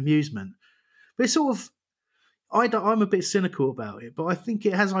my own amusement. But it's sort of, I'm a bit cynical about it, but I think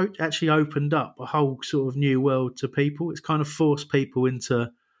it has actually opened up a whole sort of new world to people. It's kind of forced people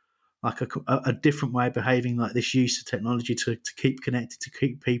into like a different way of behaving, like this use of technology to keep connected, to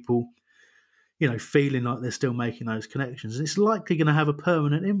keep people, feeling like they're still making those connections. And it's likely going to have a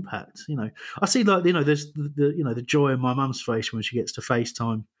permanent impact. I see there's the joy in my mum's face when she gets to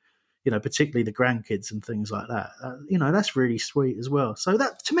FaceTime, particularly the grandkids and things like that. That's really sweet as well. So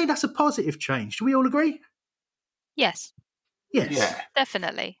that, to me, that's a positive change. Do we all agree? Yes. Yes. Yeah.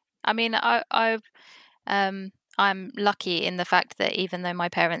 Definitely. I mean, I'm lucky in the fact that even though my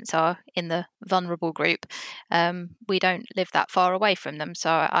parents are in the vulnerable group, we don't live that far away from them.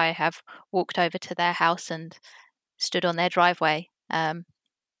 So I have walked over to their house and stood on their driveway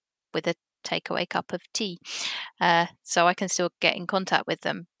with a takeaway cup of tea. So I can still get in contact with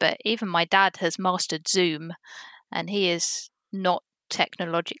them. But even my dad has mastered Zoom and he is not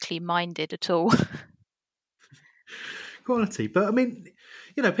technologically minded at all. Quality. But I mean,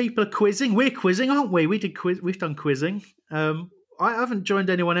 people are quizzing. We're quizzing, aren't we? We've done quizzing. I haven't joined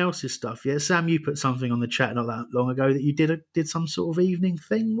anyone else's stuff yet. Sam, you put something on the chat not that long ago that you did some sort of evening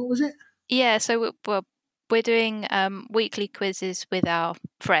thing. What was it? Yeah, so we're doing weekly quizzes with our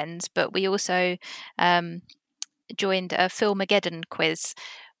friends, but we also joined a Filmageddon quiz,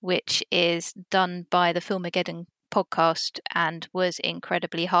 which is done by the Filmageddon podcast and was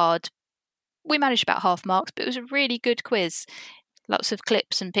incredibly hard. We managed about half marks, but it was a really good quiz. Lots of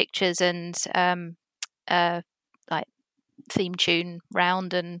clips and pictures and like theme tune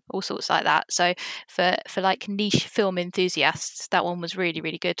round and all sorts like that. So for like niche film enthusiasts, that one was really,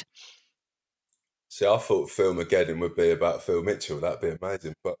 really good. See, I thought Filmageddon would be about Phil Mitchell. That'd be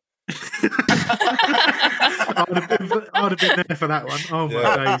amazing, but I would have been there for that one. Oh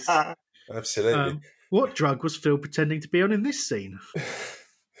my days! Absolutely. What drug was Phil pretending to be on in this scene?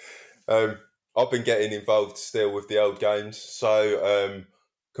 I've been getting involved still with the old games. So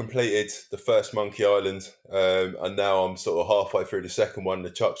completed the first Monkey Island and now I'm sort of halfway through the second one, the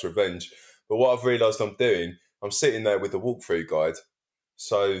Chuck's Revenge. But what I've realised I'm doing, I'm sitting there with a walkthrough guide.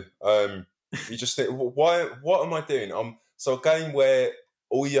 So You just think, why? What am I doing? So a game where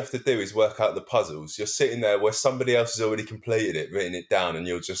all you have to do is work out the puzzles. You're sitting there where somebody else has already completed it, written it down, and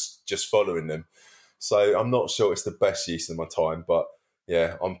you're just following them. So I'm not sure it's the best use of my time, but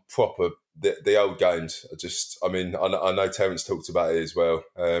yeah, I'm proper. The old games are just. I mean, I know Terence talked about it as well.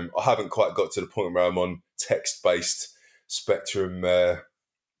 I haven't quite got to the point where I'm on text-based Spectrum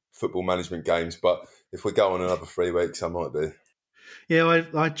football management games, but if we go on another 3 weeks, I might be. Yeah,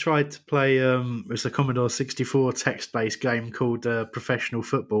 I tried to play. It's a Commodore 64 text-based game called Professional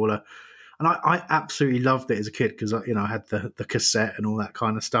Footballer, and I absolutely loved it as a kid because I had the cassette and all that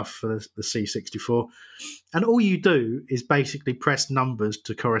kind of stuff for the C64. And all you do is basically press numbers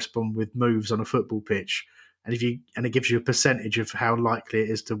to correspond with moves on a football pitch, and it gives you a percentage of how likely it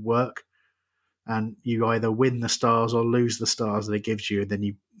is to work. And you either win the stars or lose the stars that it gives you, and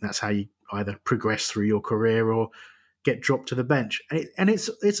then that's how you either progress through your career or get dropped to the bench. And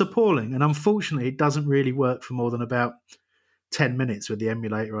it's appalling. And unfortunately, it doesn't really work for more than about 10 minutes with the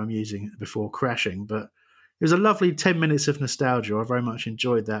emulator I'm using before crashing. But it was a lovely 10 minutes of nostalgia. I very much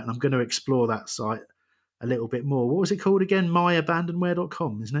enjoyed that. And I'm going to explore that site a little bit more. What was it called again?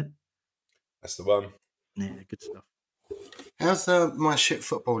 myabandonware.com, isn't it? That's the one. Yeah, good stuff. How's my shit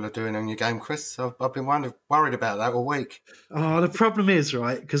footballer doing on your game, Chris? I've been worried about that all week. Oh, the problem is,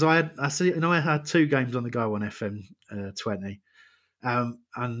 right, because I had 2 games on the go on FM20.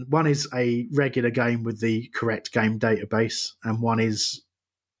 And one is a regular game with the correct game database, and one is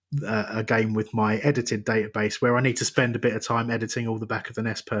a game with my edited database where I need to spend a bit of time editing all the back of the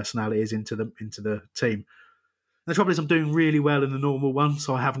nest personalities into the team. And the trouble is I'm doing really well in the normal one,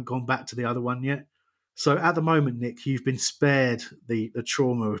 so I haven't gone back to the other one yet. So at the moment, Nick, you've been spared the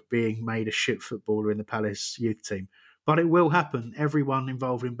trauma of being made a shit footballer in the Palace youth team. But it will happen. Everyone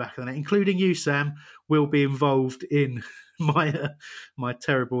involved in back of the net, including you, Sam, will be involved in my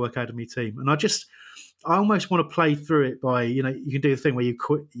terrible academy team. And I almost want to play through it by, you can do the thing where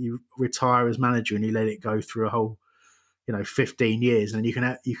you retire as manager and you let it go through a whole, 15 years, and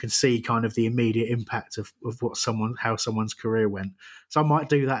then you can see kind of the immediate impact of how someone's career went. So I might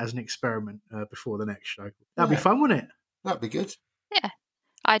do that as an experiment before the next show. That'd be fun, wouldn't it? That'd be good. Yeah.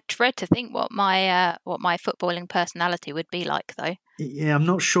 I dread to think what my footballing personality would be like, though. Yeah, I'm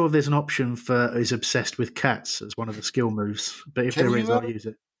not sure there's an option for is obsessed with cats as one of the skill moves, but if there is, I'll use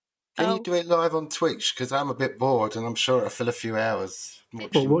it. Can you do it live on Twitch? Because I'm a bit bored and I'm sure it'll fill a few hours.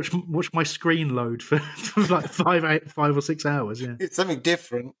 Watch my screen load for like 5 or 6 hours. Yeah, it's something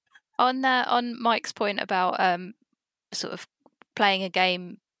different. On Mike's point about sort of playing a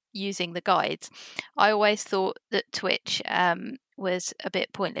game using the guides, I always thought that Twitch was a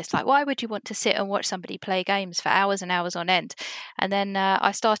bit pointless. Like, why would you want to sit and watch somebody play games for hours and hours on end? And then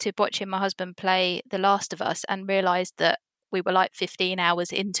I started watching my husband play The Last of Us and realised that we were like 15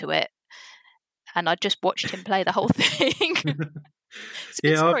 hours into it, and I just watched him play the whole thing. It's a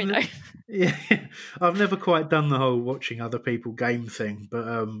good story, though. I've never quite done the whole watching other people game thing,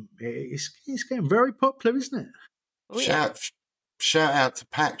 but it's getting very popular, isn't it? Oh, yeah. Shout out to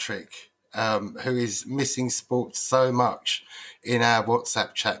Patrick, who is missing sports so much in our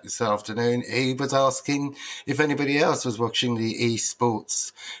WhatsApp chat this afternoon. He was asking if anybody else was watching the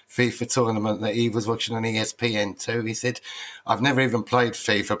eSports FIFA tournament that he was watching on ESPN2. He said, I've never even played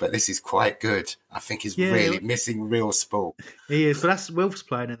FIFA, but this is quite good. I think he's really missing real sport. He is, but that's Wilf's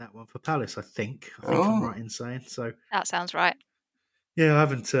playing in that one for Palace, I think. I'm right in saying so. That sounds right. Yeah, I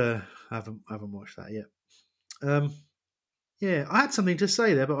haven't watched that yet. Yeah, I had something to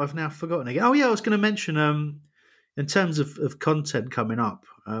say there, but I've now forgotten again. Oh, yeah, I was going to mention, in terms of content coming up,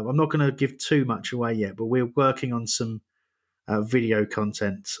 I'm not going to give too much away yet, but we're working on some video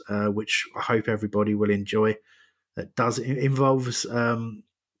content, which I hope everybody will enjoy. That involves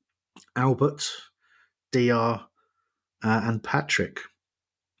Albert, DR, and Patrick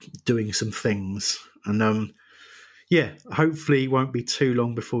doing some things. And hopefully it won't be too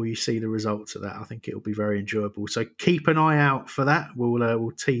long before you see the results of that. I think it'll be very enjoyable. So keep an eye out for that.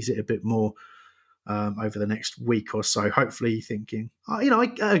 We'll tease it a bit more over the next week or so. Hopefully you're thinking,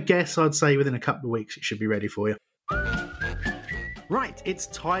 I guess I'd say within a couple of weeks it should be ready for you. Right, it's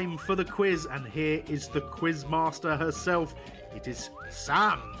time for the quiz, and here is the quiz master herself. It is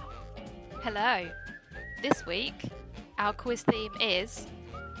Sam. Hello. This week, our quiz theme is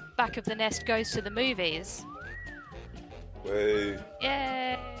Back of the Nest Goes to the Movies. Woo.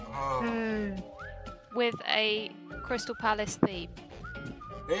 Yay! Oh. With a Crystal Palace theme.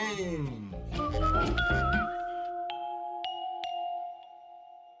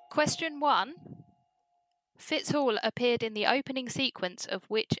 Question 1. Fitzhall appeared in the opening sequence of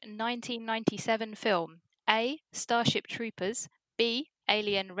which 1997 film? A. Starship Troopers, B.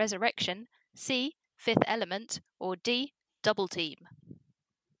 Alien Resurrection, C. Fifth Element, or D. Double Team?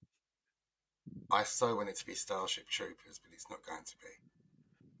 I so want it to be Starship Troopers, but it's not going to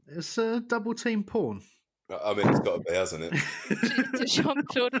be. It's a double team porn. I mean, it's got to be, hasn't it? It's a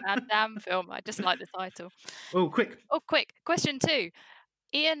Jean-Claude Van Damme film. I just like the title. Oh, quick. Question 2.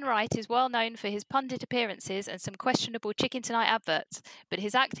 Ian Wright is well known for his pundit appearances and some questionable Chicken Tonight adverts, but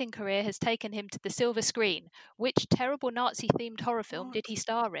his acting career has taken him to the silver screen. Which terrible Nazi-themed horror film did he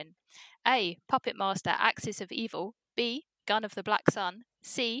star in? A. Puppet Master, Axis of Evil. B. Gun of the Black Sun.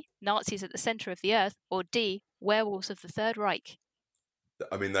 C. Nazis at the Centre of the Earth. Or D. Werewolves of the Third Reich.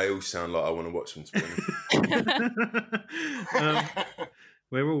 I mean, they all sound like I want to watch them, to be honest.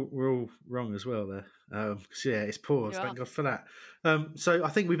 We're all wrong as well there. Yeah, it's poor. Thank God for that. So I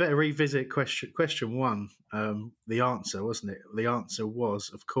think we better revisit question 1. The answer, wasn't it? The answer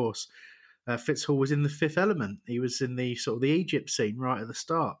was, of course, Fitzhall was in The Fifth Element. He was in the sort of the Egypt scene right at the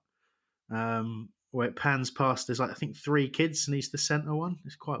start, where it pans past. There's I think 3 kids, and he's the centre one.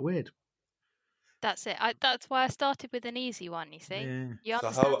 It's quite weird. That's it. That's why I started with an easy one, you see. Yeah. You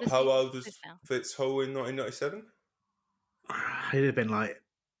So how old was Fitzhall in 1997? He'd have been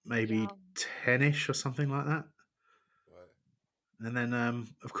maybe 10-ish or something like that. Right. And then,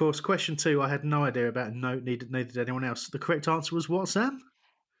 of course, question 2, I had no idea about. Neither did anyone else. The correct answer was what, Sam?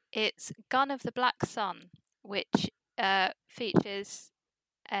 It's Gun of the Black Sun, which features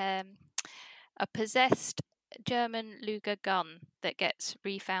a possessed German Luger gun that gets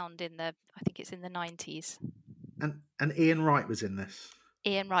refound I think it's in the 90s. And Ian Wright was in this.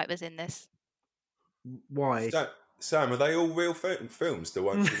 Ian Wright was in this. Why? Sam, are they all real films, the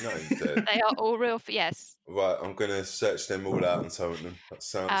ones you named? They are all real, yes. Right, I'm going to search them all out and tell them. That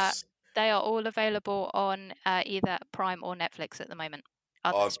sounds... they are all available on either Prime or Netflix at the moment.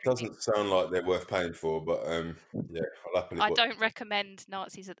 It doesn't sound like they're worth paying for, but yeah, I'll happily watch. I don't recommend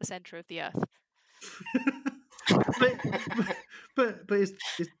Nazis at the Centre of the Earth. but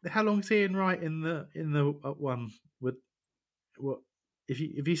how long is Ian Wright in the one with what? Have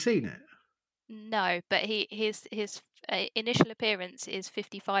you seen it? No, but his initial appearance is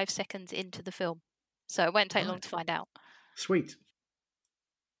 55 seconds into the film, so it won't take long to find out. Sweet.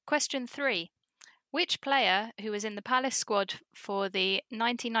 Question 3. Which player who was in the Palace squad for the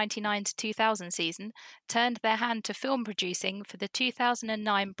 1999 to 2000 season turned their hand to film producing for the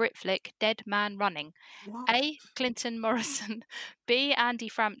 2009 Brit flick Dead Man Running? What? A. Clinton Morrison, B. Andy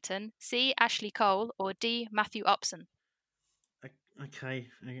Frampton, C. Ashley Cole, or D. Matthew Upson? Okay.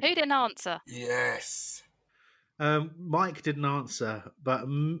 Who didn't answer? Yes. Mike didn't answer, but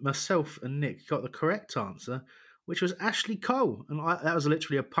myself and Nick got the correct answer, which was Ashley Cole, and that was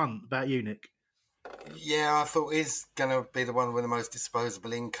literally a punt about you, Nick. Yeah, I thought he's going to be the one with the most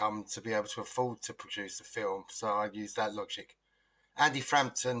disposable income to be able to afford to produce a film, so I used that logic. Andy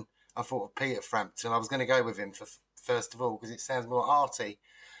Frampton, I thought of Peter Frampton. I was going to go with him for first of all because it sounds more arty,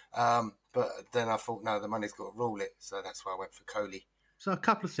 but then I thought, no, the money's got to rule it, so that's why I went for Coley. So a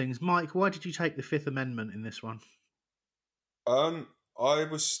couple of things. Mike, why did you take the Fifth Amendment in this one? I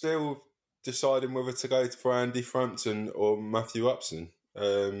was still deciding whether to go for Andy Frampton or Matthew Upson.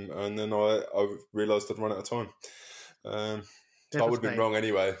 And then I realised I'd run out of time. So I would have been wrong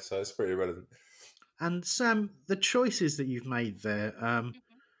anyway, so it's pretty irrelevant. And Sam, the choices that you've made there,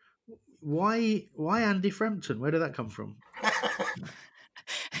 why Andy Frampton? Where did that come from?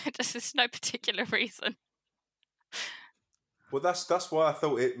 There's no particular reason. Well, that's why I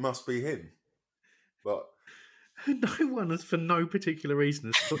thought it must be him. But no one has, for no particular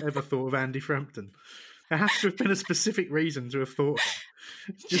reason, has ever thought of Andy Frampton. There has to have been a specific reason to have thought of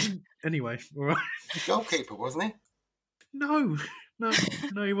it. Just anyway, all right. Goalkeeper, wasn't he? No,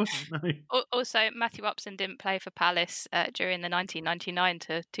 he wasn't. No. Also, Matthew Upson didn't play for Palace during the 1999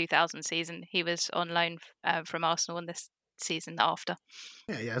 to 2000 season. He was on loan from Arsenal in this season after.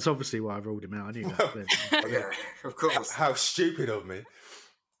 Yeah, that's obviously why I ruled him out. I knew that. Yeah, of course. How stupid of me.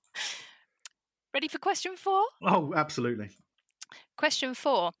 Ready for question 4? Oh, absolutely. Question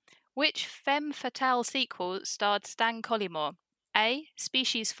 4. Which femme fatale sequel starred Stan Collymore? A.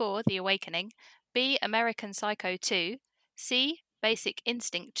 Species 4, The Awakening. B. American Psycho 2. C. Basic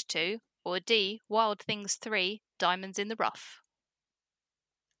Instinct 2. Or D. Wild Things 3, Diamonds in the Rough?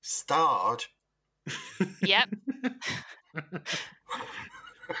 Starred? Yep.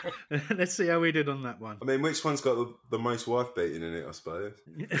 Let's see how we did on that one. I mean, which one's got the most wife beating in it, I suppose?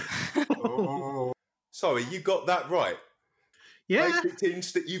 Oh. Sorry, you got that right. Yeah. Basic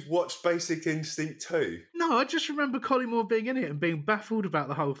Instinct. You've watched Basic Instinct 2? No, I just remember Collymore being in it and being baffled about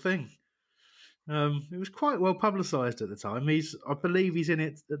the whole thing. It was quite well publicised at the time. I believe he's in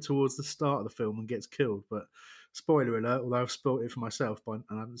it towards the start of the film and gets killed. But spoiler alert, although I've spoiled it for myself and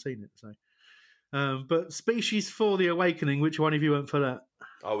I haven't seen it. So But Species 4: The Awakening, which one of you went for that?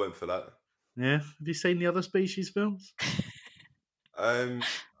 I went for that. Yeah. Have you seen the other Species films? The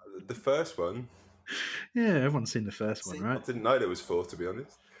first one. Yeah, everyone's seen the first one, right? I didn't know there was 4, to be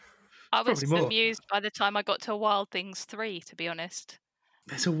honest. I was Probably more. amused by the time I got to Wild Things 3, to be honest.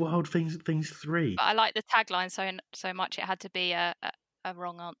 There's a Wild Things 3. But I like the tagline so much it had to be a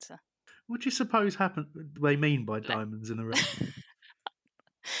wrong answer. What do you suppose they mean by diamonds in the rough?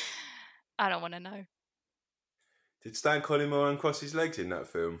 I don't want to know. Did Stan Collymore uncross his legs in that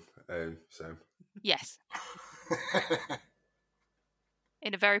film, Sam? Yes.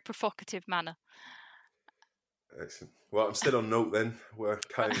 In a very provocative manner. Excellent. Well, I'm still on 0 then. We're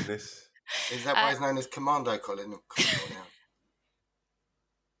carrying this. Is that why he's known as Commando Colin now?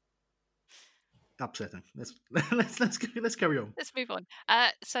 Upsetting. Let's carry on. Let's move on.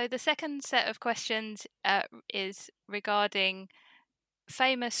 So the second set of questions is regarding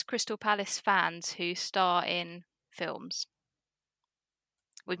famous Crystal Palace fans who star in films.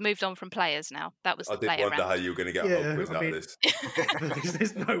 We've moved on from players now. That was the player I did wonder round. how you were going to get a quiz out of this.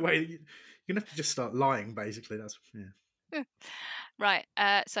 There's no way. You're going to have to just start lying, basically. Right.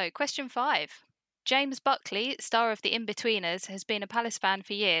 So question 5. James Buckley, star of The Inbetweeners, has been a Palace fan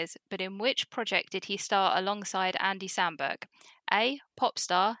for years, but in which project did he star alongside Andy Samberg? A.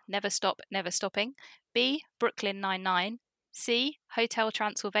 Popstar, Never Stop, Never Stopping. B. Brooklyn Nine-Nine. C. Hotel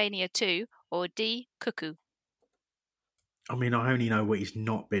Transylvania 2. Or D. Cuckoo. I mean, I only know what he's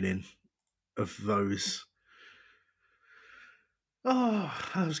not been in of those. Oh,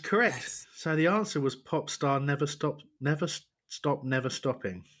 that was correct. Yes. So the answer was Popstar, Never Stop, Never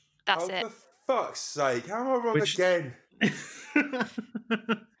Stopping. That's it. For fuck's sake, how am I wrong again? I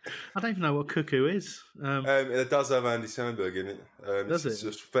don't even know what Cuckoo is. It does have Andy Samberg in it. Does it's it?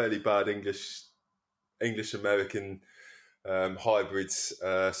 just fairly bad English-American hybrid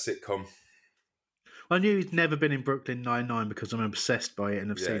sitcom. I knew he'd never been in Brooklyn Nine-Nine because I'm obsessed by it and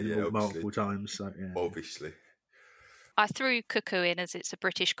have seen it obviously. multiple times. So, yeah. Obviously. I threw Cuckoo in as it's a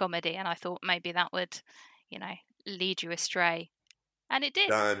British comedy, and I thought maybe that would, lead you astray. And it did.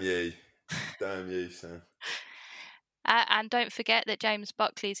 Damn you, Sam. And don't forget that James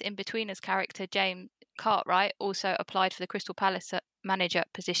Buckley's Inbetweeners character, James Cartwright, also applied for the Crystal Palace manager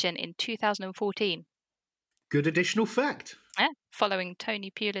position in 2014. Good additional fact. Yeah, following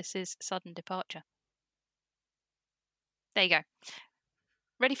Tony Pulis's sudden departure. There you go.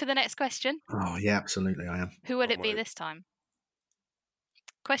 Ready for the next question? Oh, yeah, absolutely, I am. Who will it be this time?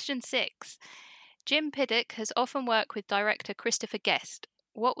 Question 6. Jim Piddock has often worked with director Christopher Guest.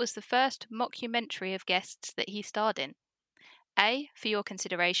 What was the first mockumentary of Guest's that he starred in? A. For Your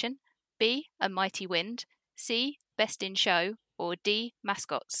Consideration. B. A Mighty Wind. C. Best in Show. Or D.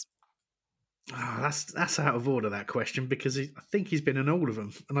 Mascots. Oh, that's out of order, that question, because I think he's been in all of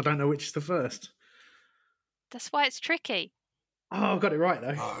them, and I don't know which is the first. That's why it's tricky. Oh, I got it right, though.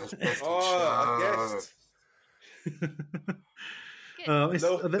 I guessed.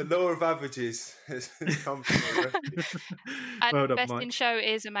 The law of averages has come through. And Best in Show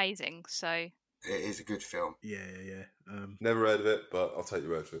is amazing, so... It is a good film. Yeah. Never heard of it, but I'll take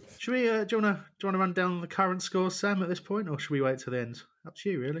your word for it. Should we? Do you want to run down the current scores, Sam, at this point, or should we wait till the end? Up to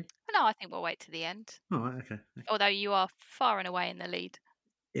you, really. No, I think we'll wait to the end. All right, okay. Although you are far and away in the lead.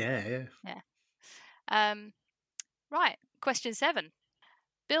 Yeah. Right, question 7.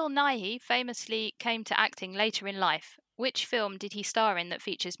 Bill Nighy famously came to acting later in life. Which film did he star in that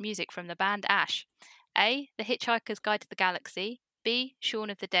features music from the band Ash? A. The Hitchhiker's Guide to the Galaxy. B. Shaun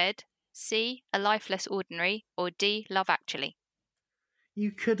of the Dead. C. A Life Less Ordinary. Or D. Love Actually.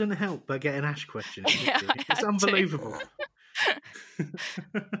 You couldn't help but get an Ash question. It's unbelievable.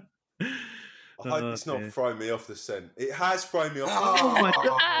 I hope it's not thrown me off the scent. It has thrown me off. Oh my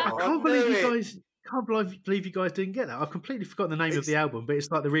God. I can't believe you guys didn't get that. I've completely forgotten the name of the album, but it's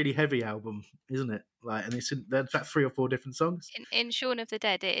like the really heavy album, isn't it? And there's about 3 or 4 different songs. In Shaun of the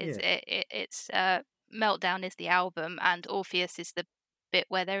Dead, it is. Yeah. It's Meltdown is the album, and Orpheus is the bit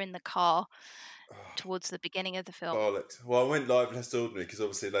where they're in the car towards the beginning of the film. Bollocks. Well, I went Life Less Ordinary because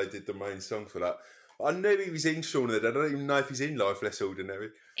obviously they did the main song for that. I knew he was in Shaun of the Dead. I don't even know if he's in Life Less Ordinary.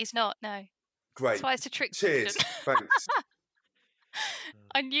 He's not, no. Great. That's why it's a trick. Cheers. Thanks.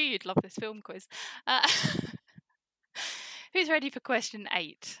 I knew you'd love this film quiz. Who's ready for question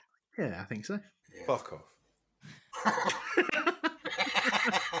 8? Yeah, I think so. Yeah. Fuck off.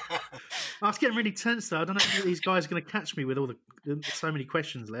 I was getting really tense though. I don't know if these guys are going to catch me with so many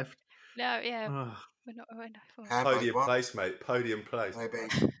questions left. No, yeah. Oh. We're not. Podium place, mate. Podium place.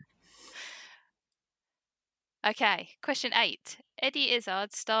 Okay, question 8. Eddie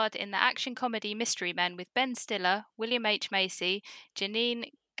Izzard starred in the action comedy Mystery Men with Ben Stiller, William H. Macy, Janine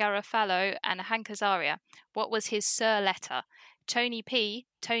Garofalo, and Hank Azaria. What was his Sir letter? Tony P,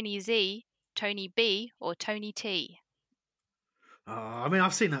 Tony Z, Tony B, or Tony T? I mean,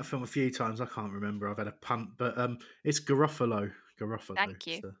 I've seen that film a few times. I can't remember. I've had a punt, but it's Garofalo. Garofalo. Thank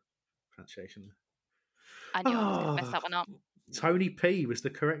you. Is the pronunciation. I knew I was going to mess that one up. Tony P was the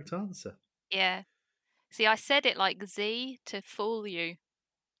correct answer. Yeah. See, I said it like Z to fool you.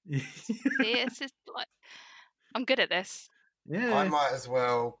 See, it's just like I'm good at this. Yeah. I might as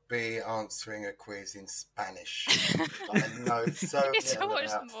well be answering a quiz in Spanish. I know so little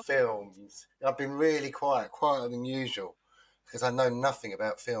about films. I've been really quiet, quieter than usual, because I know nothing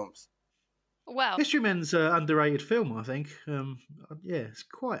about films. Well, History Men's underrated film, I think. Yeah, it's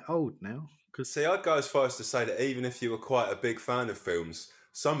quite old now. See, I'd go as far as to say that even if you were quite a big fan of films,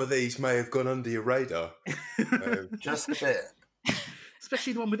 some of these may have gone under your radar. Just a bit.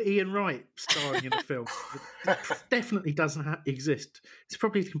 Especially the one with Ian Wright starring in the film. It definitely doesn't exist. It's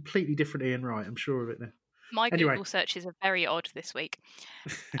probably a completely different Ian Wright, I'm sure of it now. My Google searches are very odd this week.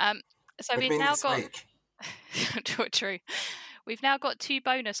 So we've now got... True. We've now got 2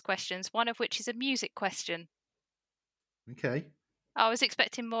 bonus questions, one of which is a music question. Okay. I was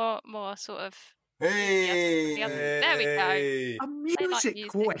expecting more sort of... Hey! There we go. A music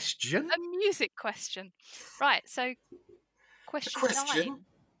question? A music question. Right, so question 9.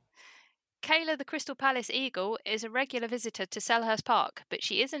 Kayla the Crystal Palace Eagle is a regular visitor to Selhurst Park, but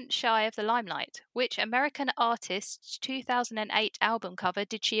she isn't shy of the limelight. Which American artist's 2008 album cover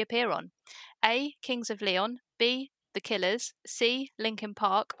did she appear on? A. Kings of Leon, B. The Killers, C. Linkin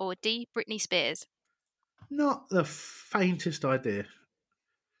Park, or D. Britney Spears? Not the faintest idea.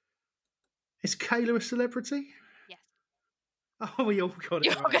 Is Kayla a celebrity? Yes. Oh, we all got it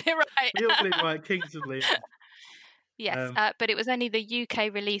You right. got it right. We all got it right. Kings of Leon. Yes, but it was only the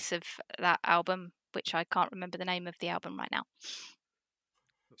UK release of that album, which I can't remember the name of the album right now.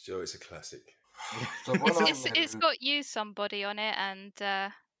 Sure, it's a classic. It's got You Somebody on it, and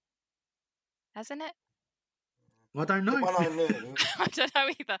hasn't it? I don't know. The one I knew. I don't know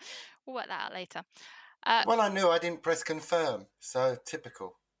either. We'll work that out later. The one I knew, I didn't press confirm, so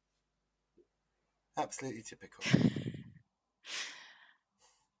typical. Absolutely typical.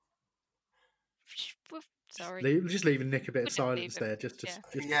 Sorry. Just leaving Nick a bit of silence there, just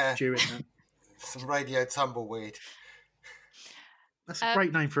chew it now. Some radio tumbleweed. That's a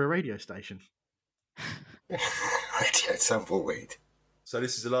great name for a radio station. Radio tumbleweed. So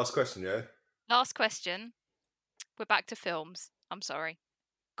this is the last question, yeah? Last question. We're back to films. I'm sorry.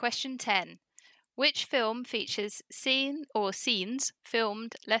 Question 10. Which film features scenes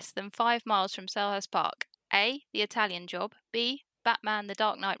filmed less than 5 miles from Selhurst Park? A. The Italian Job. B. Batman: The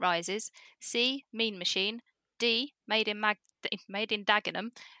Dark Knight Rises. C. Mean Machine. D. Made in Dagenham.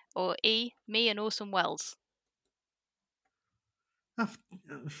 Or E. Me and Orson Welles. I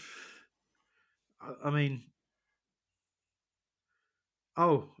mean,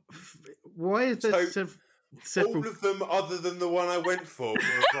 why is there several... All of them other than the one I went for.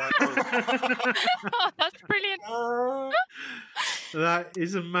 Oh, that's brilliant. That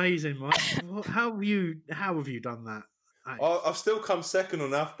is amazing, Mike. How have you done that? I've still come second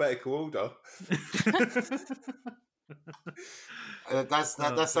on alphabetical order.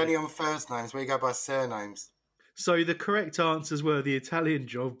 That's only on first names. We go by surnames. So the correct answers were The Italian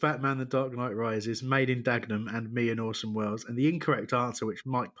Job, Batman: The Dark Knight Rises, Made in Dagenham, and Me and Orson Welles. And the incorrect answer, which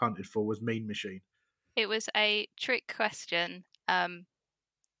Mike punted for, was Mean Machine. It was a trick question.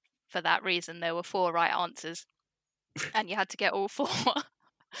 For that reason, there were 4 right answers, and you had to get all 4.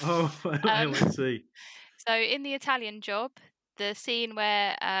 I see. So in The Italian Job, the scene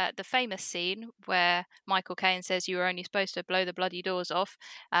where the famous scene where Michael Caine says you were only supposed to blow the bloody doors off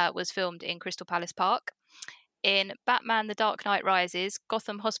was filmed in Crystal Palace Park. In Batman: The Dark Knight Rises,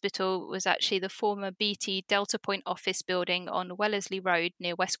 Gotham Hospital was actually the former BT Delta Point office building on Wellesley Road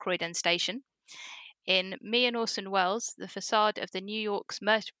near West Croydon Station. In Me and Orson Welles, the facade of the New York's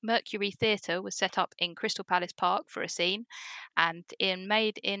Mercury Theatre was set up in Crystal Palace Park for a scene, and in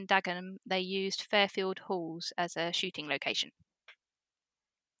Made in Dagenham, they used Fairfield Halls as a shooting location.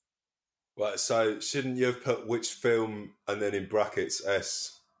 Right, so shouldn't you have put which film and then in brackets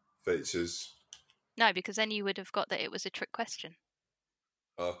S features? No, because then you would have got that it was a trick question.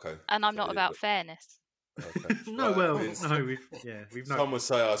 Okay. And I'm not about fairness. Okay. No, right, we've some would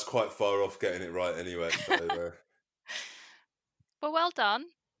say I was quite far off getting it right anyway. So, well done.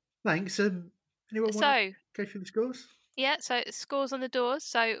 Thanks. Anyone want to go through the scores? Yeah, so scores on the doors.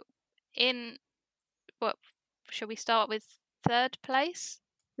 So what shall we start with? 3rd place?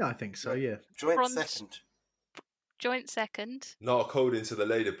 Yeah, I think so, yeah. Joint second. Not according to the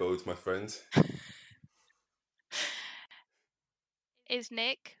leaderboards, my friend. is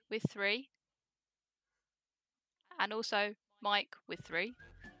Nick with 3. And also Mike with 3.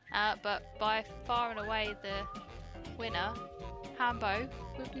 But by far and away the winner, Hambo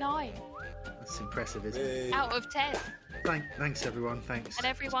with 9. That's impressive, isn't it? Out of 10. Thanks, everyone. Thanks. And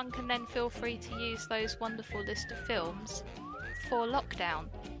everyone can then feel free to use those wonderful list of films for lockdown.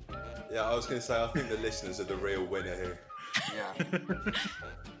 Yeah, I was going to say, I think the listeners are the real winner here. Yeah.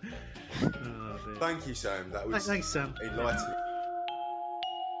 Oh, Thank you, Sam. That was Thanks, Sam. enlightening.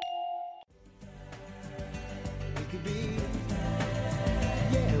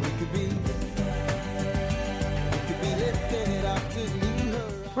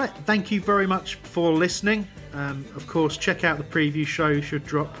 Right, thank you very much for listening. Of course, check out the preview show, should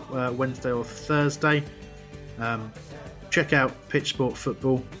drop Wednesday or Thursday. Check out Pitch Sport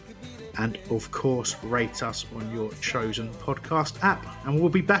Football, and of course, rate us on your chosen podcast app. And we'll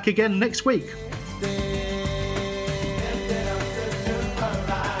be back again next week.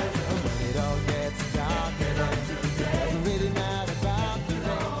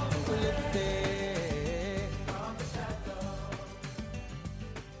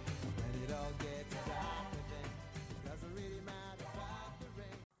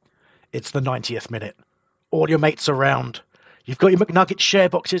 It's the 90th minute. All your mates around. You've got your McNugget share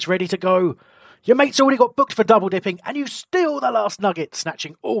boxes ready to go. Your mate's already got booked for double dipping, and you steal the last nugget,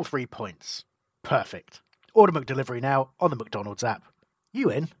 snatching all 3 points. Perfect. Order McDelivery now on the McDonald's app. You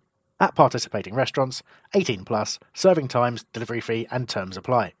in? At participating restaurants, 18 plus, serving times, delivery fee, and terms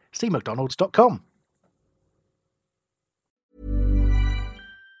apply. See mcdonalds.com.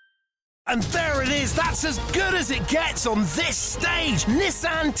 And there it is, that's as good as it gets on this stage.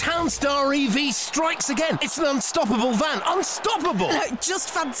 Nissan Townstar EV strikes again. It's an unstoppable van, unstoppable.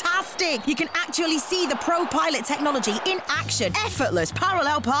 Just fantastic. You can actually see the ProPilot technology in action. Effortless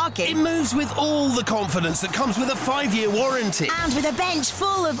parallel parking. It moves with all the confidence that comes with a 5-year warranty. And with a bench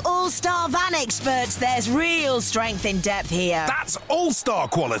full of all-star van experts, there's real strength in depth here. That's all-star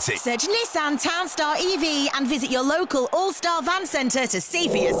quality. Search Nissan Townstar EV and visit your local all-star van centre to see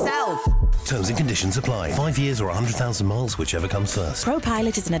for yourself. Terms and conditions apply. 5 years or 100,000 miles, whichever comes first.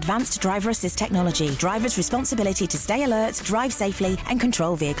 ProPilot is an advanced driver assist technology. Driver's responsibility to stay alert, drive safely, and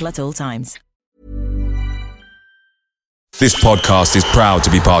control vehicle at all times. This podcast is proud to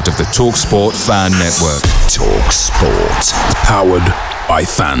be part of the TalkSport Fan Network. TalkSport. Powered by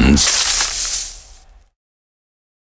fans.